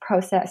was this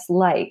process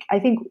like? I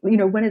think, you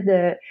know, one of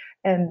the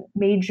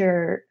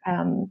major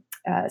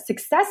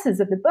successes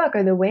of the book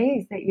are the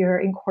ways that you're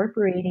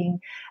incorporating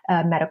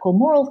medical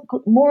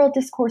moral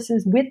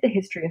discourses with the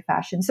history of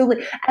fashion. So,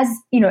 as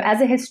you know, as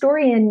a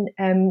historian,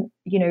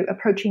 you know,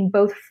 approaching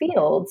both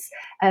fields,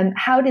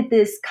 how did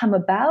this come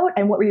about,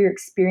 and what were your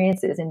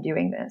experiences in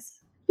doing this?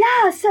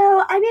 Yeah,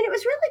 so I mean,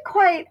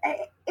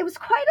 it was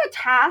quite a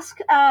task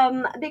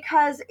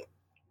because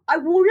I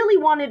really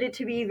wanted it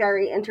to be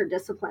very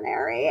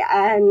interdisciplinary.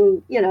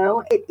 And, you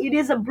know, it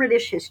is a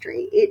British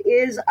history. It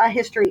is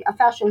a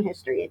fashion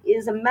history. It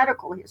is a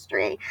medical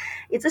history.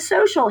 It's a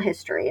social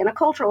history and a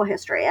cultural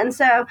history. And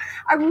so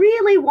I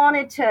really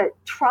wanted to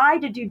try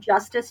to do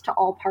justice to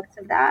all parts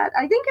of that.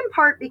 I think in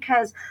part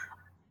because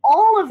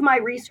all of my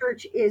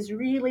research is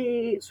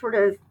really sort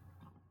of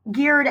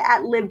geared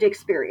at lived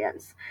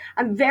experience.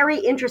 I'm very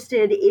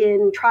interested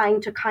in trying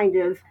to kind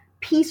of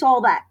piece all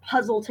that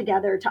puzzle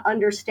together to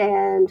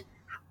understand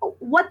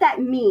what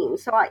that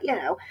means. So, you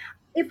know,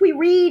 if we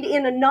read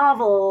in a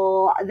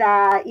novel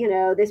that, you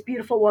know, this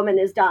beautiful woman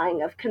is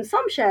dying of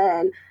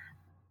consumption,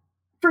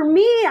 for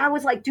me, I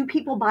was like, do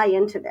people buy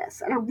into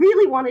this? And I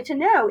really wanted to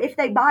know if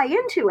they buy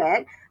into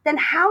it, then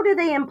how do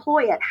they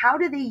employ it? How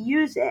do they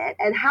use it?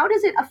 And how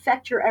does it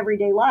affect your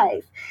everyday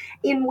life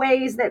in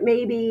ways that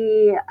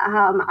maybe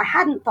I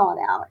hadn't thought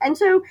out? And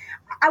so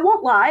I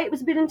won't lie, it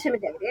was a bit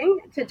intimidating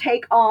to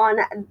take on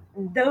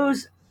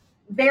those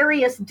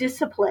various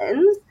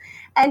disciplines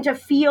and to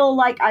feel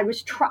like I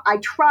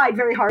tried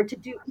very hard to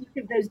do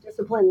each of those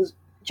disciplines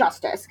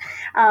justice,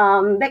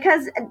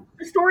 because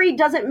the story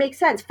doesn't make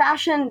sense.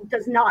 Fashion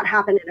does not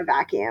happen in a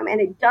vacuum, and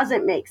it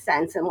doesn't make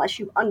sense unless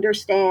you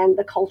understand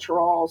the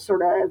cultural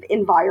sort of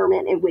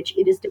environment in which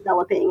it is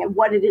developing and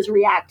what it is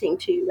reacting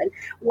to and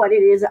what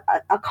it is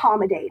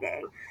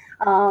accommodating.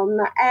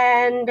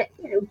 And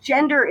you know,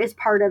 gender is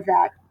part of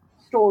that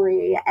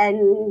story,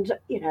 and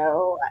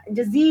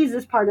disease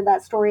is part of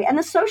that story, and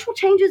the social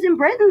changes in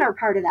Britain are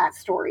part of that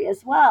story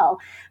as well.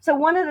 So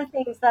one of the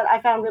things that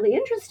I found really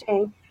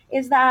interesting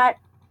is that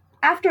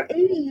after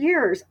 80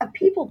 years of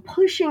people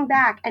pushing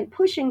back and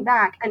pushing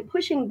back and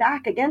pushing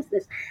back against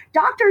this,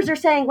 doctors are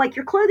saying, like,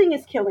 your clothing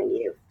is killing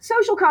you.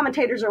 Social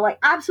commentators are like,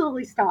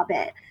 absolutely stop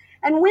it.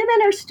 And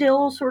women are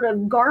still sort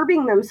of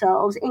garbing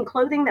themselves in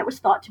clothing that was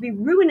thought to be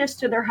ruinous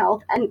to their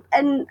health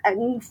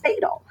and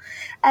fatal.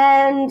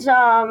 And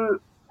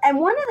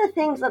one of the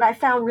things that I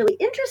found really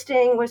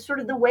interesting was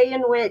sort of the way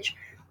in which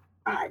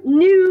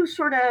new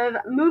sort of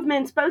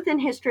movements, both in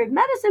history of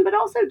medicine, but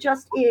also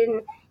just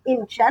in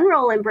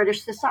general in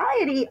British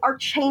society, are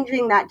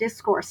changing that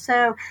discourse.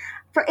 So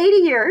for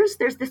 80 years,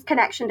 there's this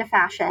connection to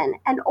fashion,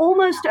 and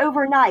almost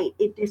overnight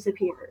it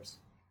disappears.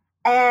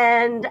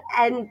 And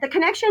the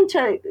connection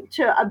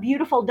to a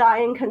beautiful,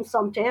 dying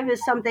consumptive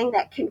is something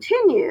that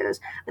continues,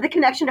 but the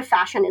connection to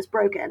fashion is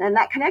broken. And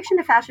that connection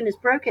to fashion is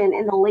broken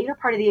in the later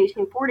part of the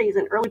 1840s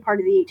and early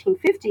part of the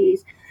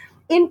 1850s,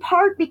 in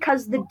part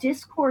because the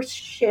discourse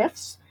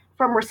shifts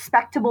from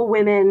respectable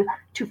women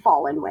to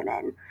fallen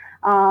women.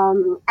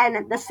 And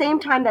at the same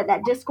time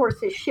that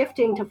discourse is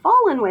shifting to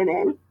fallen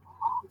women,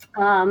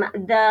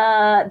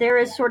 there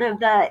is sort of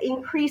the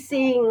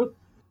increasing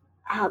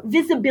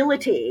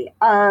visibility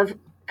of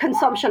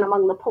consumption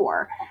among the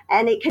poor.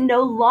 And it can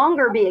no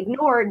longer be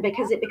ignored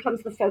because it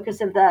becomes the focus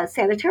of the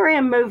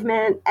sanitarian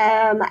movement,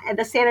 and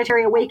the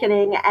sanitary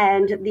awakening,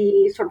 and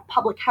the sort of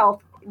public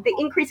health, the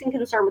increasing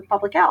concern with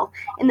public health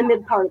in the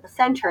mid part of the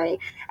century.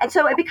 And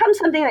so it becomes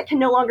something that can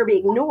no longer be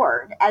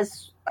ignored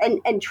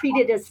and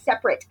treated as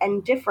separate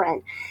and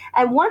different.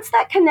 And once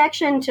that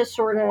connection to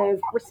sort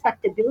of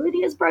respectability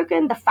is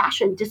broken, the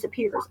fashion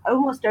disappears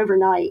almost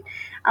overnight.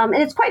 And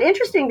it's quite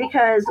interesting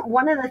because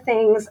one of the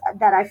things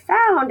that I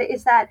found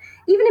is that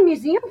even in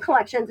museum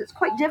collections, it's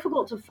quite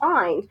difficult to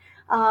find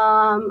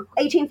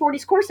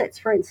 1840s corsets,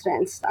 for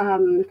instance.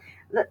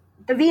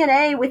 The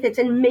V&A, with its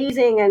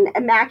amazing and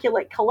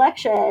immaculate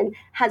collection,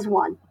 has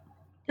one,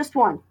 just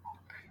one.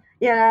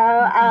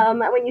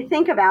 When you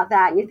think about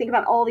that, and you think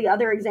about all the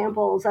other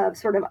examples of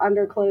sort of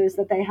underclothes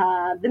that they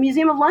have, the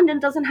Museum of London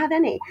doesn't have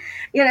any,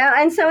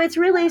 and so it's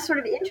really sort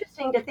of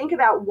interesting to think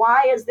about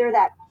why is there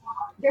that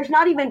there's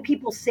not even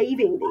people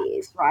saving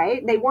these,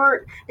 right? They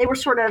were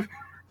sort of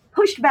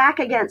pushed back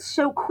against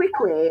so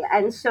quickly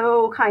and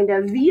so kind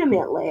of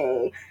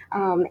vehemently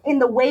in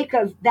the wake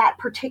of that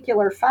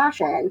particular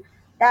fashion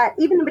that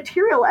even the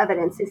material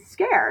evidence is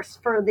scarce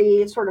for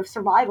the sort of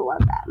survival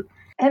of them.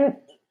 And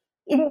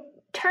in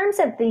terms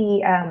of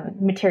the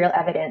material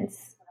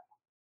evidence,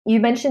 you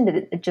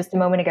mentioned just a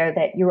moment ago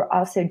that you were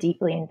also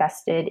deeply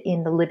invested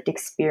in the lived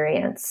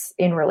experience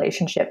in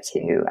relationship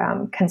to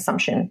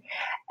consumption.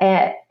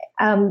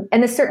 And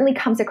this certainly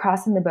comes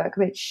across in the book,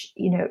 which,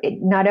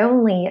 it not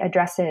only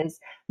addresses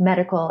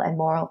medical and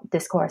moral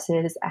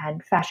discourses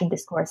and fashion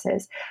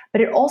discourses,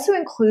 but it also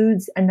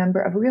includes a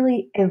number of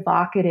really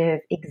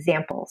evocative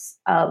examples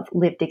of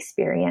lived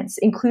experience,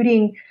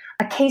 including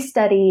a case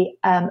study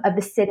of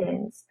the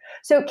Siddons.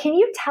 So can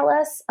you tell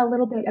us a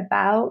little bit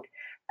about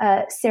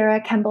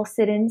Sarah Kemble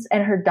Siddons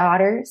and her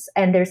daughters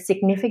and their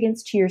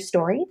significance to your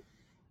story?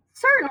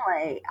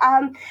 Certainly.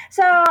 And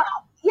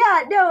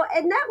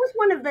that was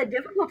one of the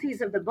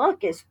difficulties of the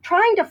book, is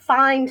trying to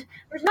find,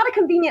 there's not a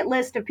convenient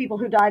list of people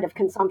who died of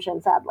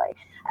consumption, sadly.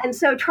 And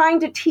so trying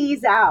to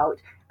tease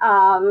out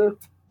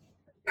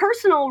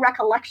personal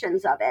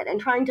recollections of it and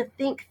trying to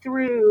think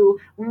through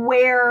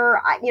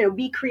where,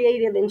 be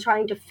creative in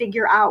trying to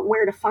figure out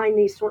where to find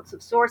these sorts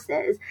of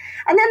sources.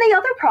 And then the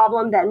other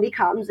problem then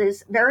becomes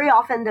is very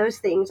often those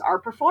things are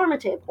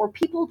performative, or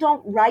people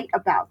don't write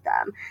about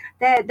them.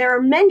 There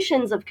are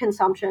mentions of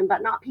consumption,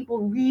 but not people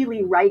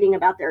really writing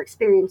about their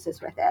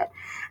experiences with it.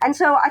 And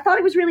so I thought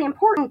it was really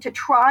important to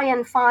try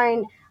and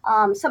find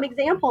some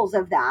examples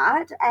of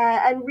that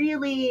and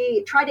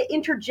really try to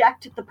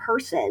interject the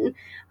person.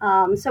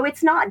 So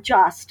it's not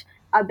just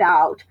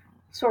about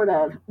sort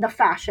of the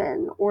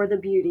fashion or the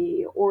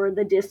beauty or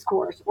the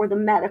discourse or the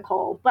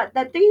medical, but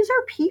that these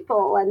are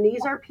people, and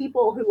these are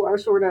people who are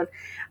sort of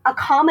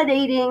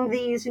accommodating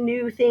these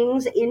new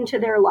things into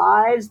their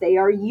lives. They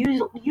are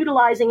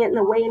utilizing it in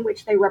the way in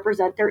which they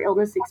represent their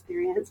illness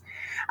experience.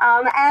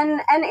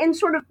 And in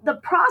sort of the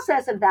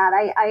process of that,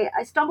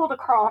 I stumbled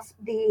across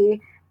the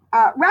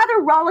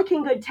rather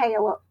rollicking good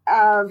tale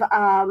of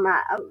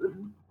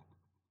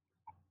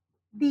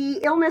the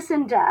illness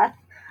and death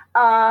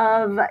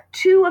of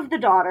two of the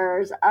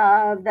daughters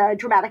of the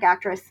dramatic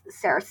actress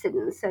Sarah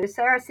Siddons. So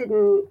Sarah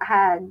Siddons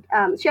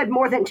she had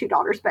more than two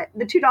daughters, but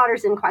the two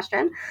daughters in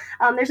question,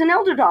 there's an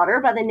elder daughter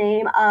by the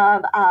name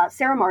of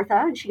Sarah Martha,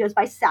 and she goes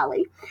by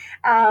Sally.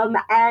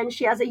 And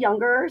she has a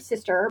younger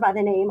sister by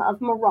the name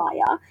of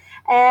Maria.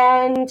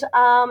 And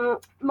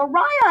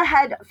Maria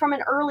had, from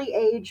an early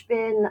age,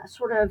 been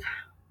sort of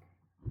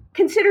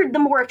considered the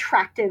more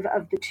attractive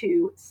of the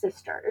two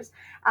sisters.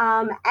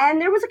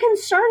 And there was a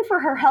concern for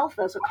her health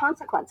as a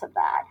consequence of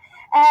that.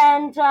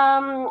 And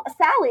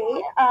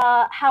Sally,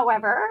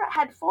 however,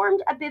 had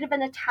formed a bit of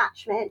an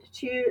attachment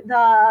to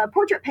the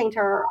portrait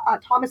painter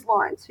Thomas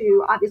Lawrence,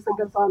 who obviously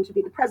goes on to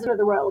be the president of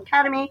the Royal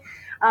Academy,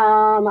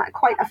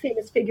 quite a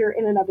famous figure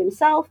in and of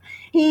himself.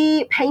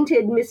 He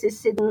painted Mrs.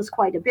 Siddons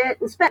quite a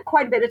bit and spent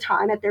quite a bit of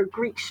time at their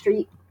Greek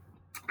Street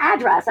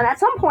address. And at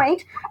some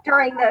point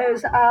during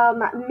those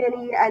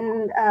many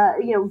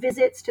and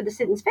visits to the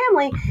Siddons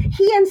family,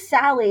 he and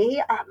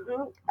Sally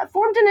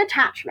formed an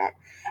attachment.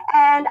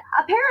 And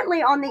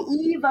apparently on the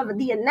eve of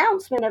the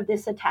announcement of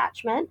this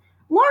attachment,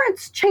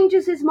 Lawrence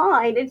changes his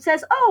mind and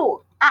says,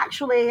 "Oh,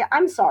 actually,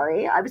 I'm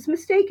sorry, I was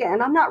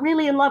mistaken. I'm not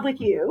really in love with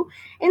you.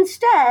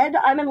 Instead,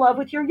 I'm in love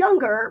with your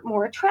younger,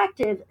 more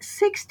attractive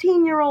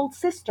 16-year-old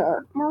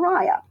sister,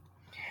 Maria."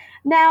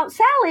 Now,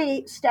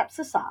 Sally steps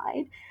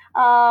aside.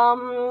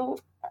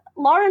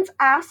 Lawrence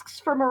asks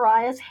for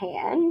Maria's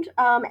hand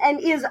and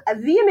is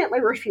vehemently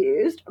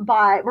refused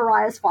by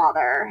Maria's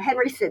father.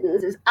 Henry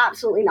Siddons is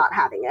absolutely not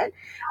having it.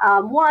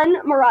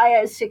 One,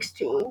 Maria is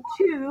 16.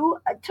 Two,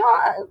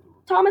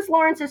 Thomas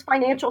Lawrence's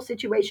financial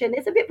situation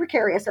is a bit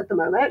precarious at the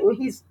moment, and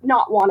he's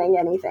not wanting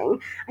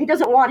anything. He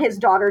doesn't want his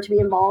daughter to be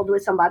involved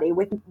with somebody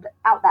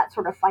without that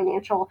sort of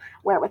financial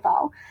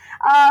wherewithal.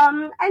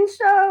 And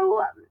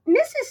so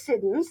Mrs.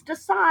 Siddons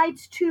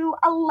decides to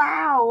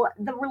allow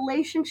the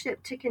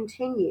relationship to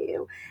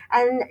continue,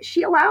 and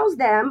she allows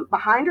them,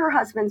 behind her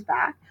husband's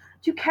back,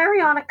 to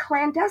carry on a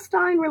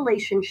clandestine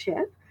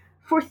relationship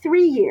for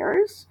 3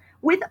 years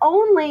with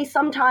only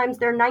sometimes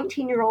their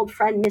 19-year-old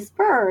friend, Miss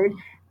Bird,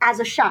 as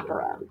a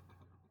chaperone.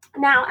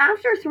 Now,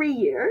 after 3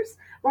 years,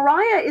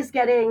 Maria is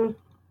getting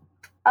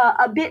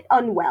a bit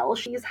unwell.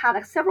 She's had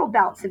several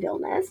bouts of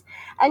illness,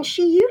 and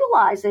she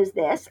utilizes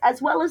this,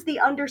 as well as the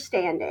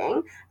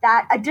understanding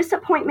that a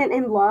disappointment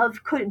in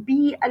love could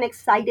be an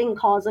exciting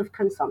cause of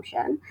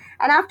consumption.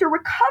 And after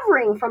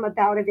recovering from a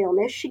bout of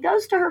illness, she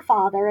goes to her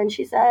father and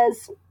she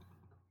says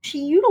she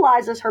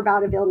utilizes her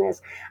bout of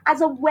illness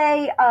as a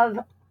way of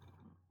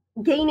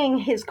gaining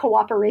his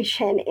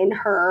cooperation in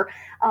her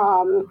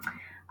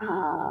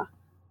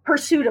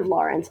pursuit of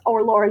Lawrence,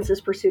 or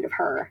Lawrence's pursuit of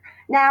her.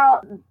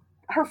 Now,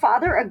 her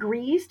father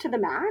agrees to the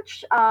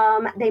match.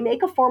 They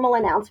make a formal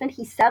announcement.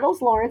 He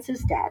settles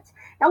Lawrence's debts.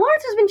 Now,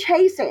 Lawrence has been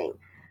chasing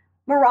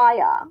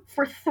Maria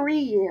for 3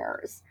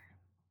 years.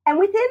 And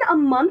within a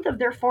month of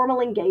their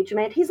formal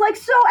engagement, he's like,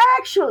 "So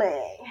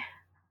actually,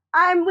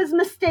 I was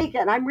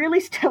mistaken. I'm really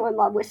still in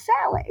love with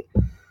Sally."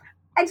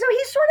 And so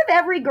he's sort of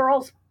every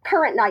girl's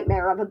current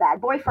nightmare of a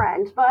bad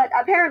boyfriend, but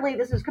apparently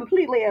this is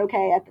completely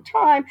okay at the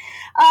time.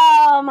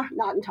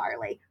 Not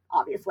entirely,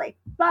 obviously.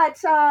 But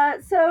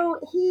so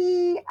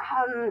he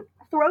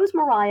throws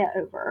Maria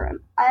over.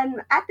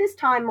 And at this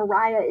time,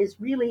 Maria is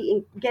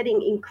really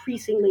getting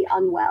increasingly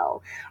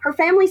unwell. Her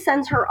family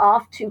sends her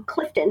off to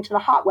Clifton, to the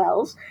hot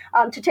wells,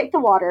 to take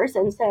the waters.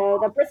 And so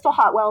the Bristol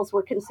hot wells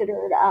were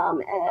considered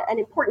an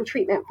important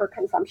treatment for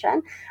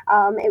consumption.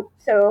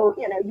 So,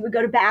 you would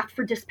go to Bath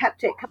for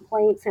dyspeptic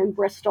complaints and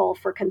Bristol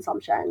for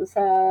consumption.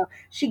 So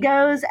she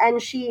goes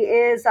and she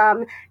is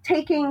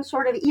taking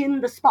sort of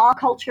in the spa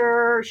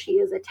culture. She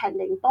is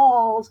attending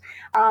balls.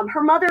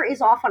 Her mother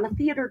is off on a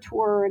theater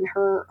tour, and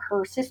her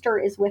sister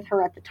is with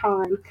her at the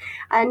time.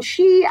 And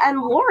she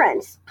and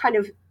Lawrence,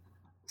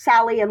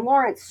 Sally and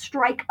Lawrence,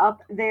 strike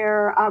up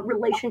their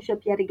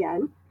relationship yet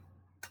again.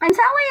 And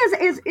Sally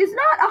is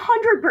not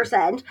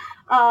 100%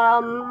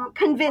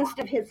 convinced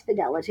of his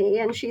fidelity.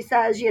 And she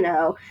says,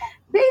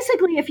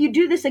 basically, if you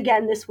do this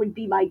again, this would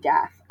be my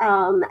death.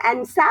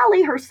 And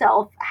Sally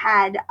herself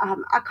had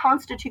a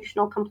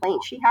constitutional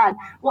complaint. She had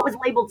what was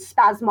labeled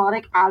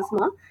spasmodic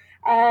asthma,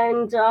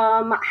 and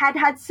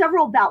had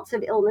several bouts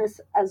of illness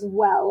as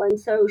well. And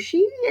so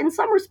she, in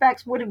some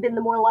respects, would have been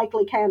the more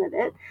likely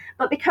candidate.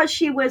 But because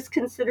she was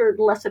considered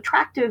less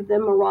attractive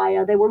than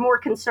Maria, they were more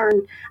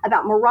concerned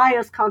about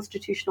Maria's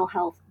constitutional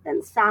health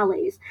than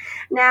Sally's.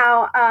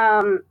 Now,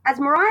 as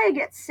Maria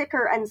gets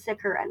sicker and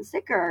sicker and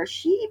sicker,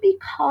 she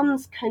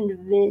becomes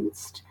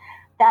convinced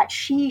that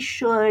she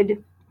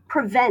should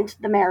prevent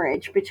the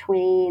marriage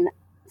between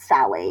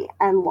Sally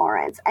and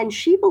Lawrence. And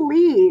she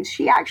believes,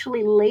 she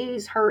actually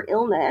lays her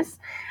illness,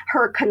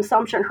 her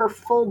consumption, her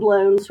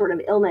full-blown sort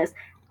of illness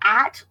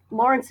at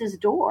Lawrence's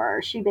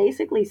door. She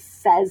basically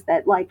says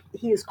that,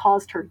 he has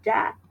caused her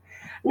death.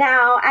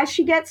 Now, as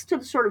she gets to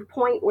the sort of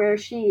point where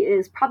she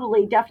is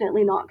probably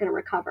definitely not going to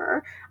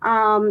recover,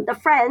 the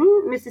friend,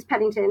 Mrs.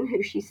 Pennington,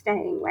 who she's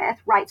staying with,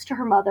 writes to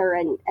her mother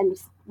and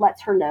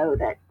lets her know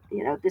that,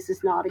 this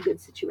is not a good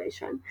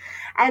situation.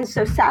 And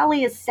so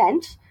Sally is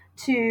sent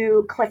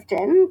to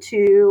Clifton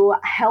to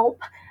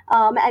help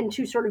and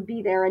to sort of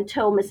be there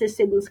until Mrs.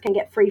 Siddons can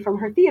get free from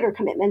her theater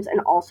commitments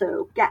and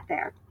also get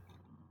there.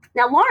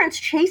 Now, Lawrence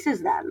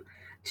chases them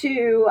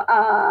to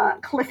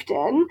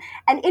Clifton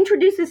and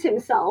introduces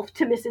himself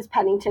to Mrs.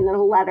 Pennington in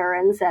a letter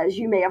and says,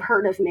 "You may have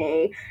heard of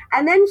me,"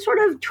 and then sort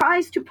of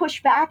tries to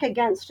push back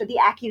against the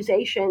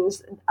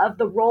accusations of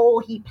the role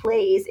he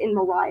plays in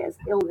Mariah's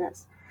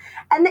illness.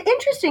 And the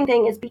interesting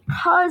thing is,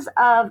 because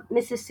of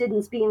Mrs.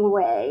 Siddons being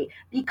away,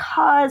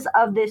 because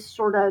of this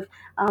sort of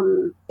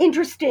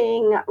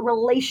interesting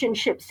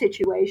relationship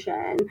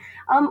situation,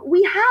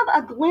 we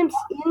have a glimpse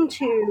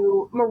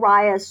into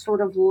Mariah's sort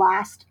of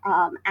last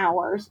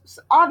hours,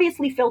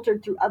 obviously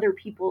filtered through other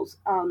people's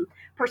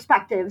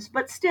perspectives,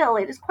 but still,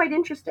 it is quite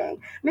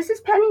interesting.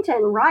 Mrs.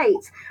 Pennington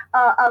writes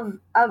of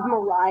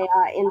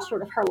Mariah in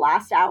sort of her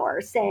last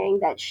hours,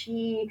 saying that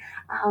she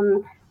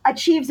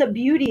achieves a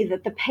beauty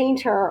that the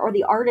painter or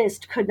the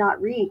artist could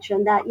not reach,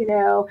 and that,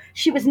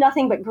 she was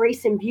nothing but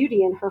grace and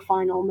beauty in her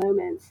final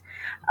moments.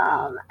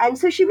 And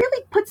so she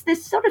really puts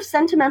this sort of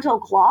sentimental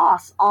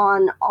gloss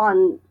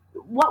on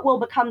what will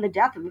become the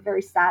death of a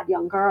very sad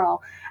young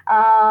girl.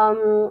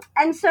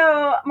 And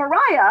so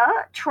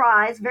Mariah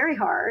tries very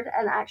hard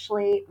and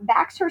actually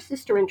backs her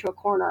sister into a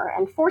corner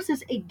and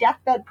forces a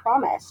deathbed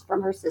promise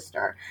from her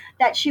sister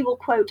that she will,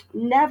 quote,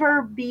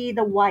 never be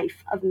the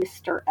wife of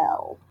Mr.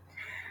 L.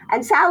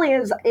 And Sally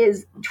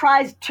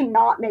tries to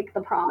not make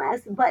the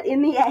promise, but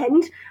in the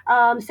end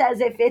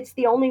says if it's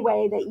the only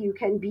way that you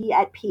can be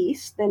at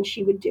peace, then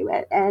she would do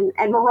it. And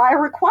Mariah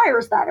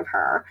requires that of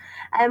her.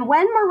 And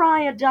when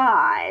Mariah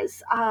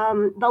dies,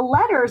 the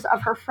letters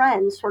of her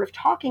friends sort of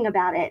talking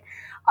about it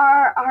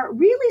are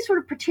really sort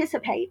of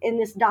participate in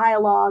this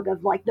dialogue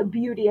of like the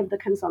beauty of the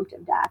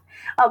consumptive death.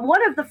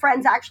 One of the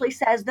friends actually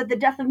says that the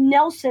death of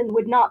Nelson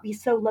would not be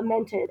so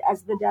lamented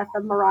as the death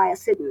of Mariah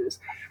Siddons.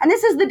 And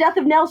this is the death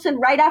of Nelson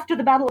right after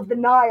the Battle of the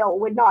Nile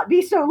would not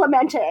be so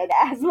lamented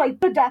as like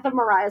the death of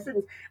Mariah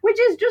Siddons, which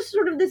is just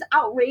sort of this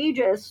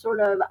outrageous sort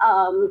of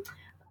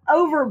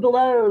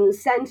overblown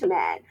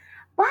sentiment.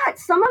 But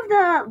some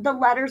of the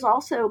letters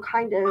also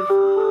kind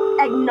of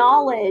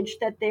acknowledge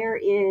that there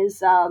is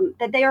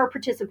that they are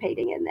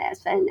participating in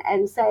this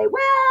and say,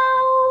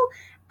 well,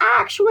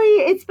 actually,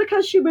 it's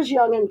because she was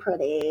young and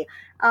pretty.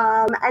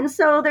 And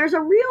so there's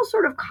a real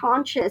sort of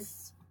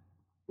conscious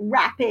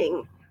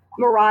wrapping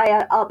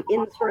Mariah up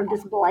in sort of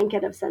this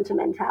blanket of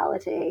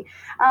sentimentality.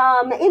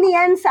 In the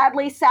end,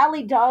 sadly,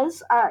 Sally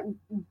does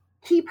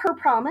keep her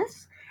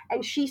promise,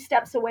 and she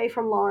steps away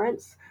from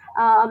Lawrence.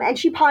 And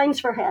she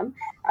pines for him.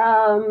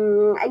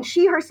 And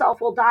she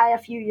herself will die a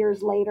few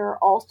years later,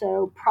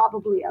 also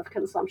probably of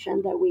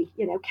consumption, though we,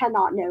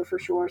 cannot know for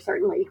sure.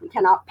 Certainly, we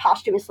cannot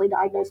posthumously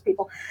diagnose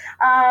people.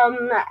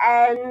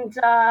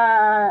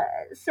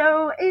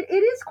 So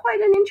it is quite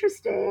an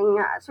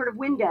interesting sort of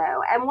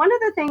window. And one of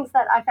the things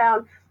that I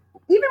found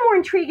even more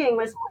intriguing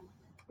was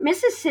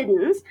Mrs.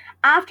 Siddons,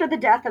 after the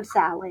death of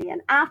Sally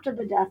and after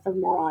the death of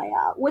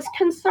Mariah, was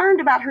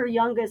concerned about her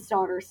youngest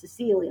daughter,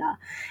 Cecilia.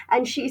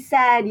 And she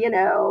said,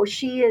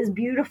 she is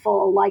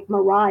beautiful like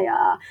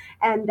Mariah,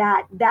 and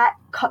that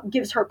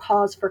gives her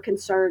cause for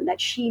concern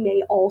that she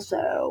may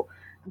also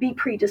be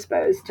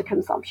predisposed to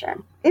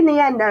consumption. In the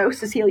end, no,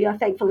 Cecilia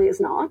thankfully is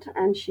not,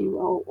 and she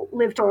will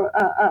live to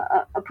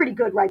a pretty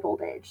good ripe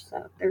old age.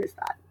 So there is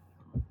that.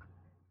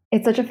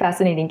 It's such a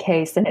fascinating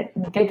case, and it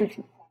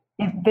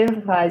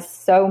vivifies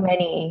so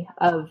many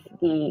of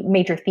the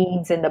major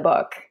themes in the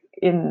book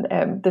in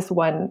this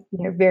one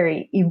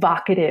very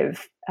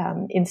evocative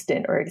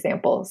instant or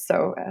example.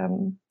 So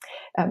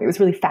it was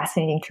really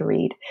fascinating to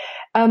read.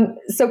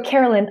 So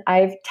Carolyn,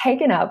 I've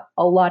taken up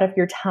a lot of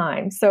your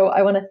time. So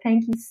I want to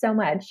thank you so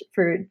much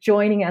for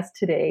joining us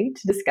today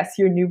to discuss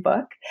your new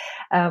book.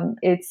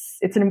 It's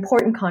an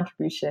important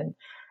contribution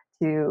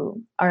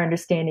to our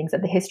understandings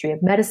of the history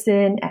of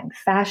medicine and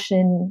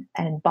fashion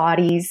and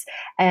bodies.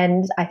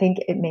 And I think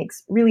it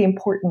makes really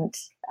important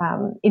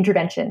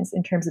interventions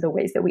in terms of the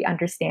ways that we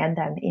understand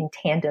them in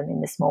tandem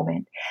in this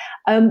moment.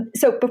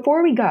 So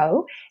before we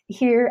go,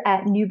 here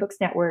at New Books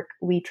Network,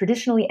 we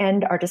traditionally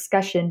end our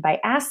discussion by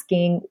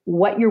asking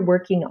what you're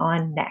working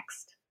on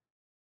next.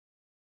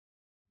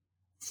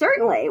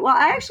 Certainly. Well,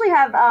 I actually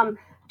have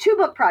two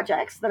book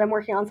projects that I'm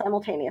working on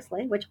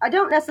simultaneously, which I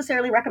don't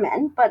necessarily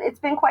recommend, but it's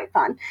been quite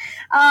fun.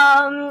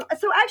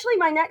 So actually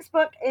my next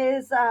book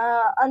is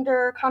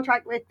under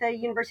contract with the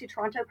University of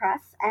Toronto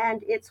Press,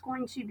 and it's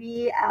going to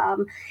be,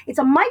 it's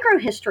a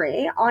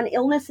microhistory on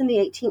illness in the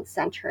 18th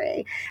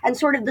century and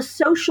sort of the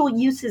social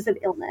uses of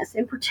illness,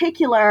 in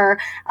particular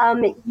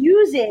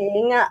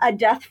using a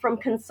death from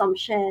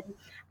consumption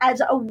as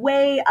a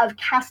way of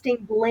casting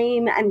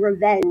blame and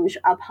revenge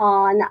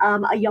upon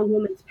a young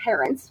woman's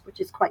parents, which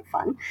is quite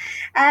fun.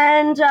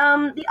 And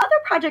the other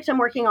project I'm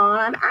working on,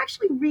 I'm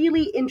actually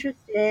really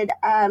interested,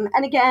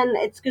 and again,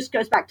 it just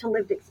goes back to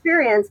lived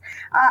experience.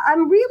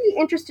 I'm really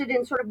interested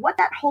in sort of what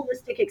that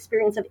holistic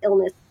experience of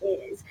illness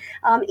is.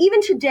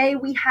 Even today,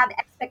 we have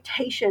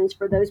expectations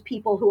for those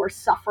people who are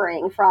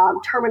suffering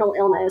from terminal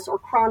illness or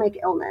chronic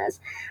illness.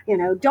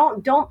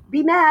 Don't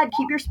be mad,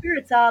 keep your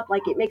spirits up.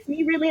 Like, it makes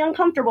me really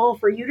uncomfortable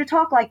for you to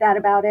talk like that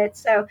about it.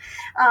 So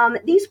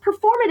these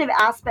performative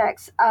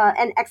aspects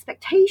and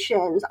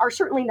expectations are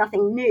certainly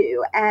nothing something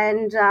new.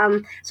 And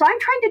so I'm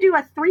trying to do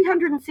a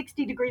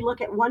 360-degree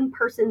look at one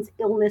person's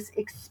illness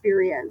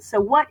experience.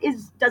 So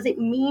does it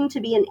mean to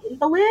be an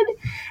invalid?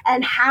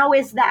 And how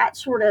is that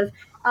sort of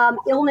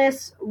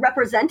illness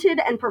represented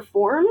and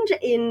performed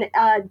in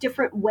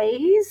different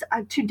ways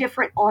to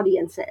different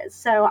audiences?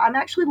 So I'm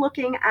actually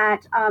looking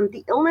at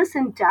the illness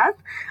and death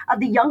of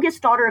the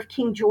youngest daughter of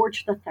King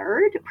George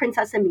III,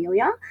 Princess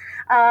Amelia,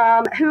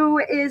 who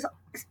is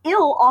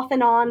ill off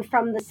and on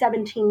from the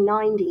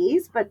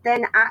 1790s, but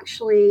then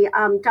actually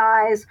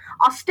dies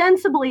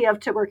ostensibly of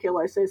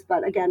tuberculosis,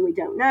 but again, we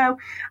don't know,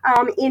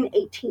 in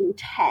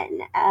 1810.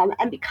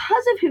 And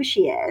because of who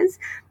she is,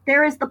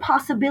 there is the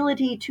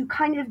possibility to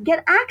kind of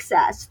get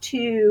access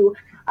to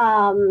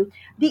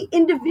the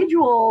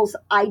individual's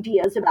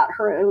ideas about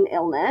her own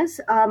illness,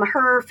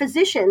 her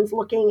physicians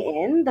looking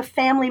in, the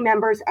family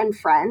members and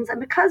friends, and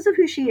because of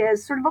who she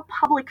is, sort of a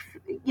public,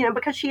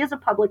 because she is a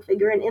public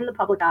figure and in the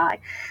public eye,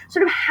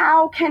 sort of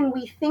how can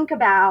we think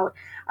about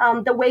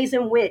the ways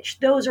in which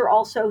those are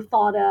also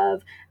thought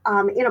of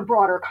in a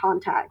broader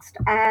context.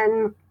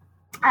 And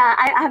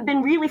I have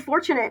been really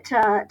fortunate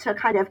to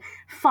kind of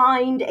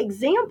find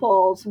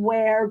examples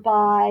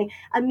whereby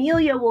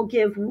Amelia will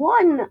give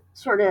one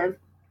sort of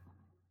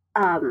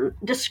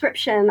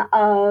description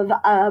of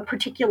a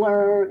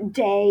particular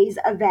day's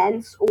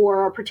events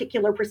or a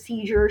particular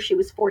procedure she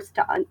was forced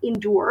to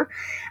endure.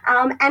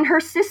 And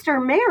her sister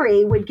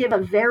Mary would give a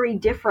very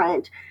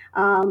different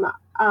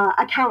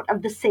account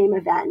of the same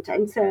event.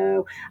 And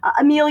so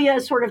Amelia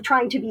is sort of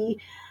trying to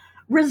be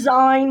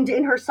resigned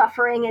in her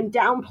suffering and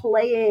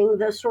downplaying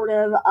the sort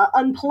of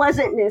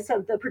unpleasantness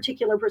of the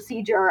particular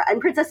procedure.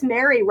 And Princess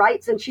Mary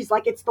writes, and she's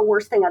like, it's the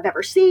worst thing I've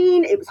ever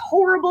seen. It was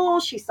horrible.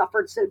 She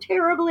suffered so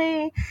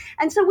terribly.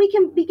 And so we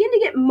can begin to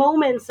get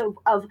moments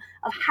of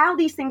how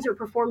these things are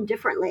performed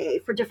differently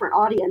for different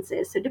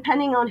audiences. So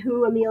depending on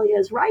who Amelia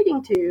is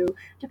writing to,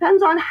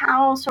 depends on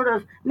how sort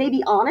of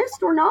maybe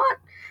honest or not,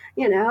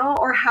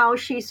 or how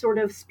she sort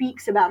of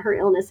speaks about her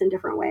illness in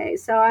different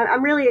ways. So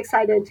I'm really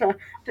excited to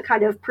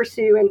kind of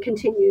pursue and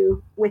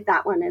continue with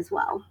that one as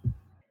well.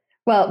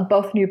 Well,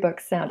 both new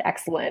books sound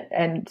excellent,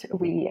 and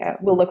we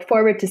will look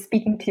forward to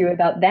speaking to you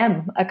about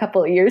them a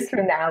couple of years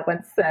from now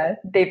once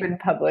they've been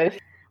published.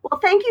 Well,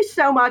 thank you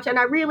so much, and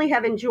I really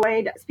have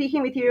enjoyed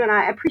speaking with you, and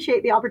I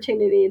appreciate the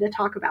opportunity to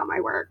talk about my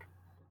work.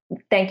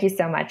 Thank you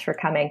so much for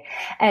coming.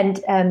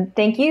 And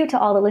thank you to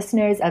all the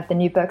listeners of the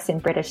New Books in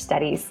British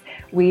Studies.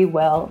 We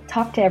will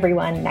talk to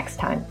everyone next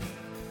time.